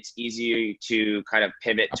 then it's easy to kind of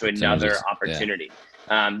pivot to another opportunity.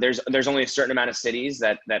 Yeah. There's only a certain amount of cities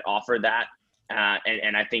that offer that.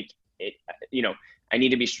 And I think I need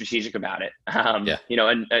to be strategic about it.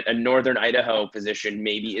 A Northern Idaho position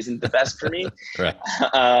maybe isn't the best for me, right.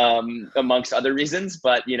 Amongst other reasons,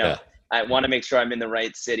 but I want to make sure I'm in the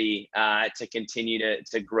right city to continue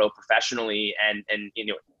to grow professionally and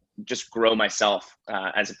just grow myself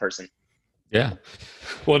as a person. Yeah.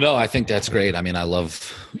 Well, no, I think that's great. I mean, I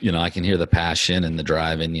love, I can hear the passion and the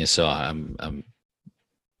drive in you. So I'm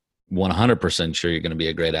 100% sure you're going to be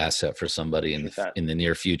a great asset for somebody in the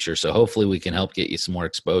near future. So hopefully we can help get you some more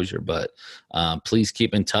exposure, but please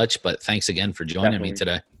keep in touch. But thanks again for joining me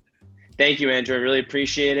today. Thank you, Andrew. I really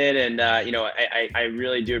appreciate it. And, I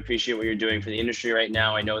really do appreciate what you're doing for the industry right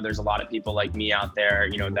now. I know there's a lot of people like me out there,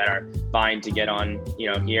 that are vying to get on,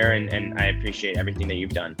 here. And I appreciate everything that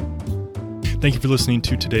you've done. Thank you for listening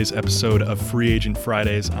to today's episode of Free Agent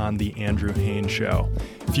Fridays on The Andrew Haynes Show.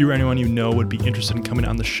 If you or anyone you know would be interested in coming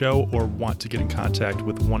on the show or want to get in contact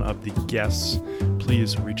with one of the guests,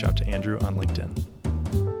 please reach out to Andrew on LinkedIn.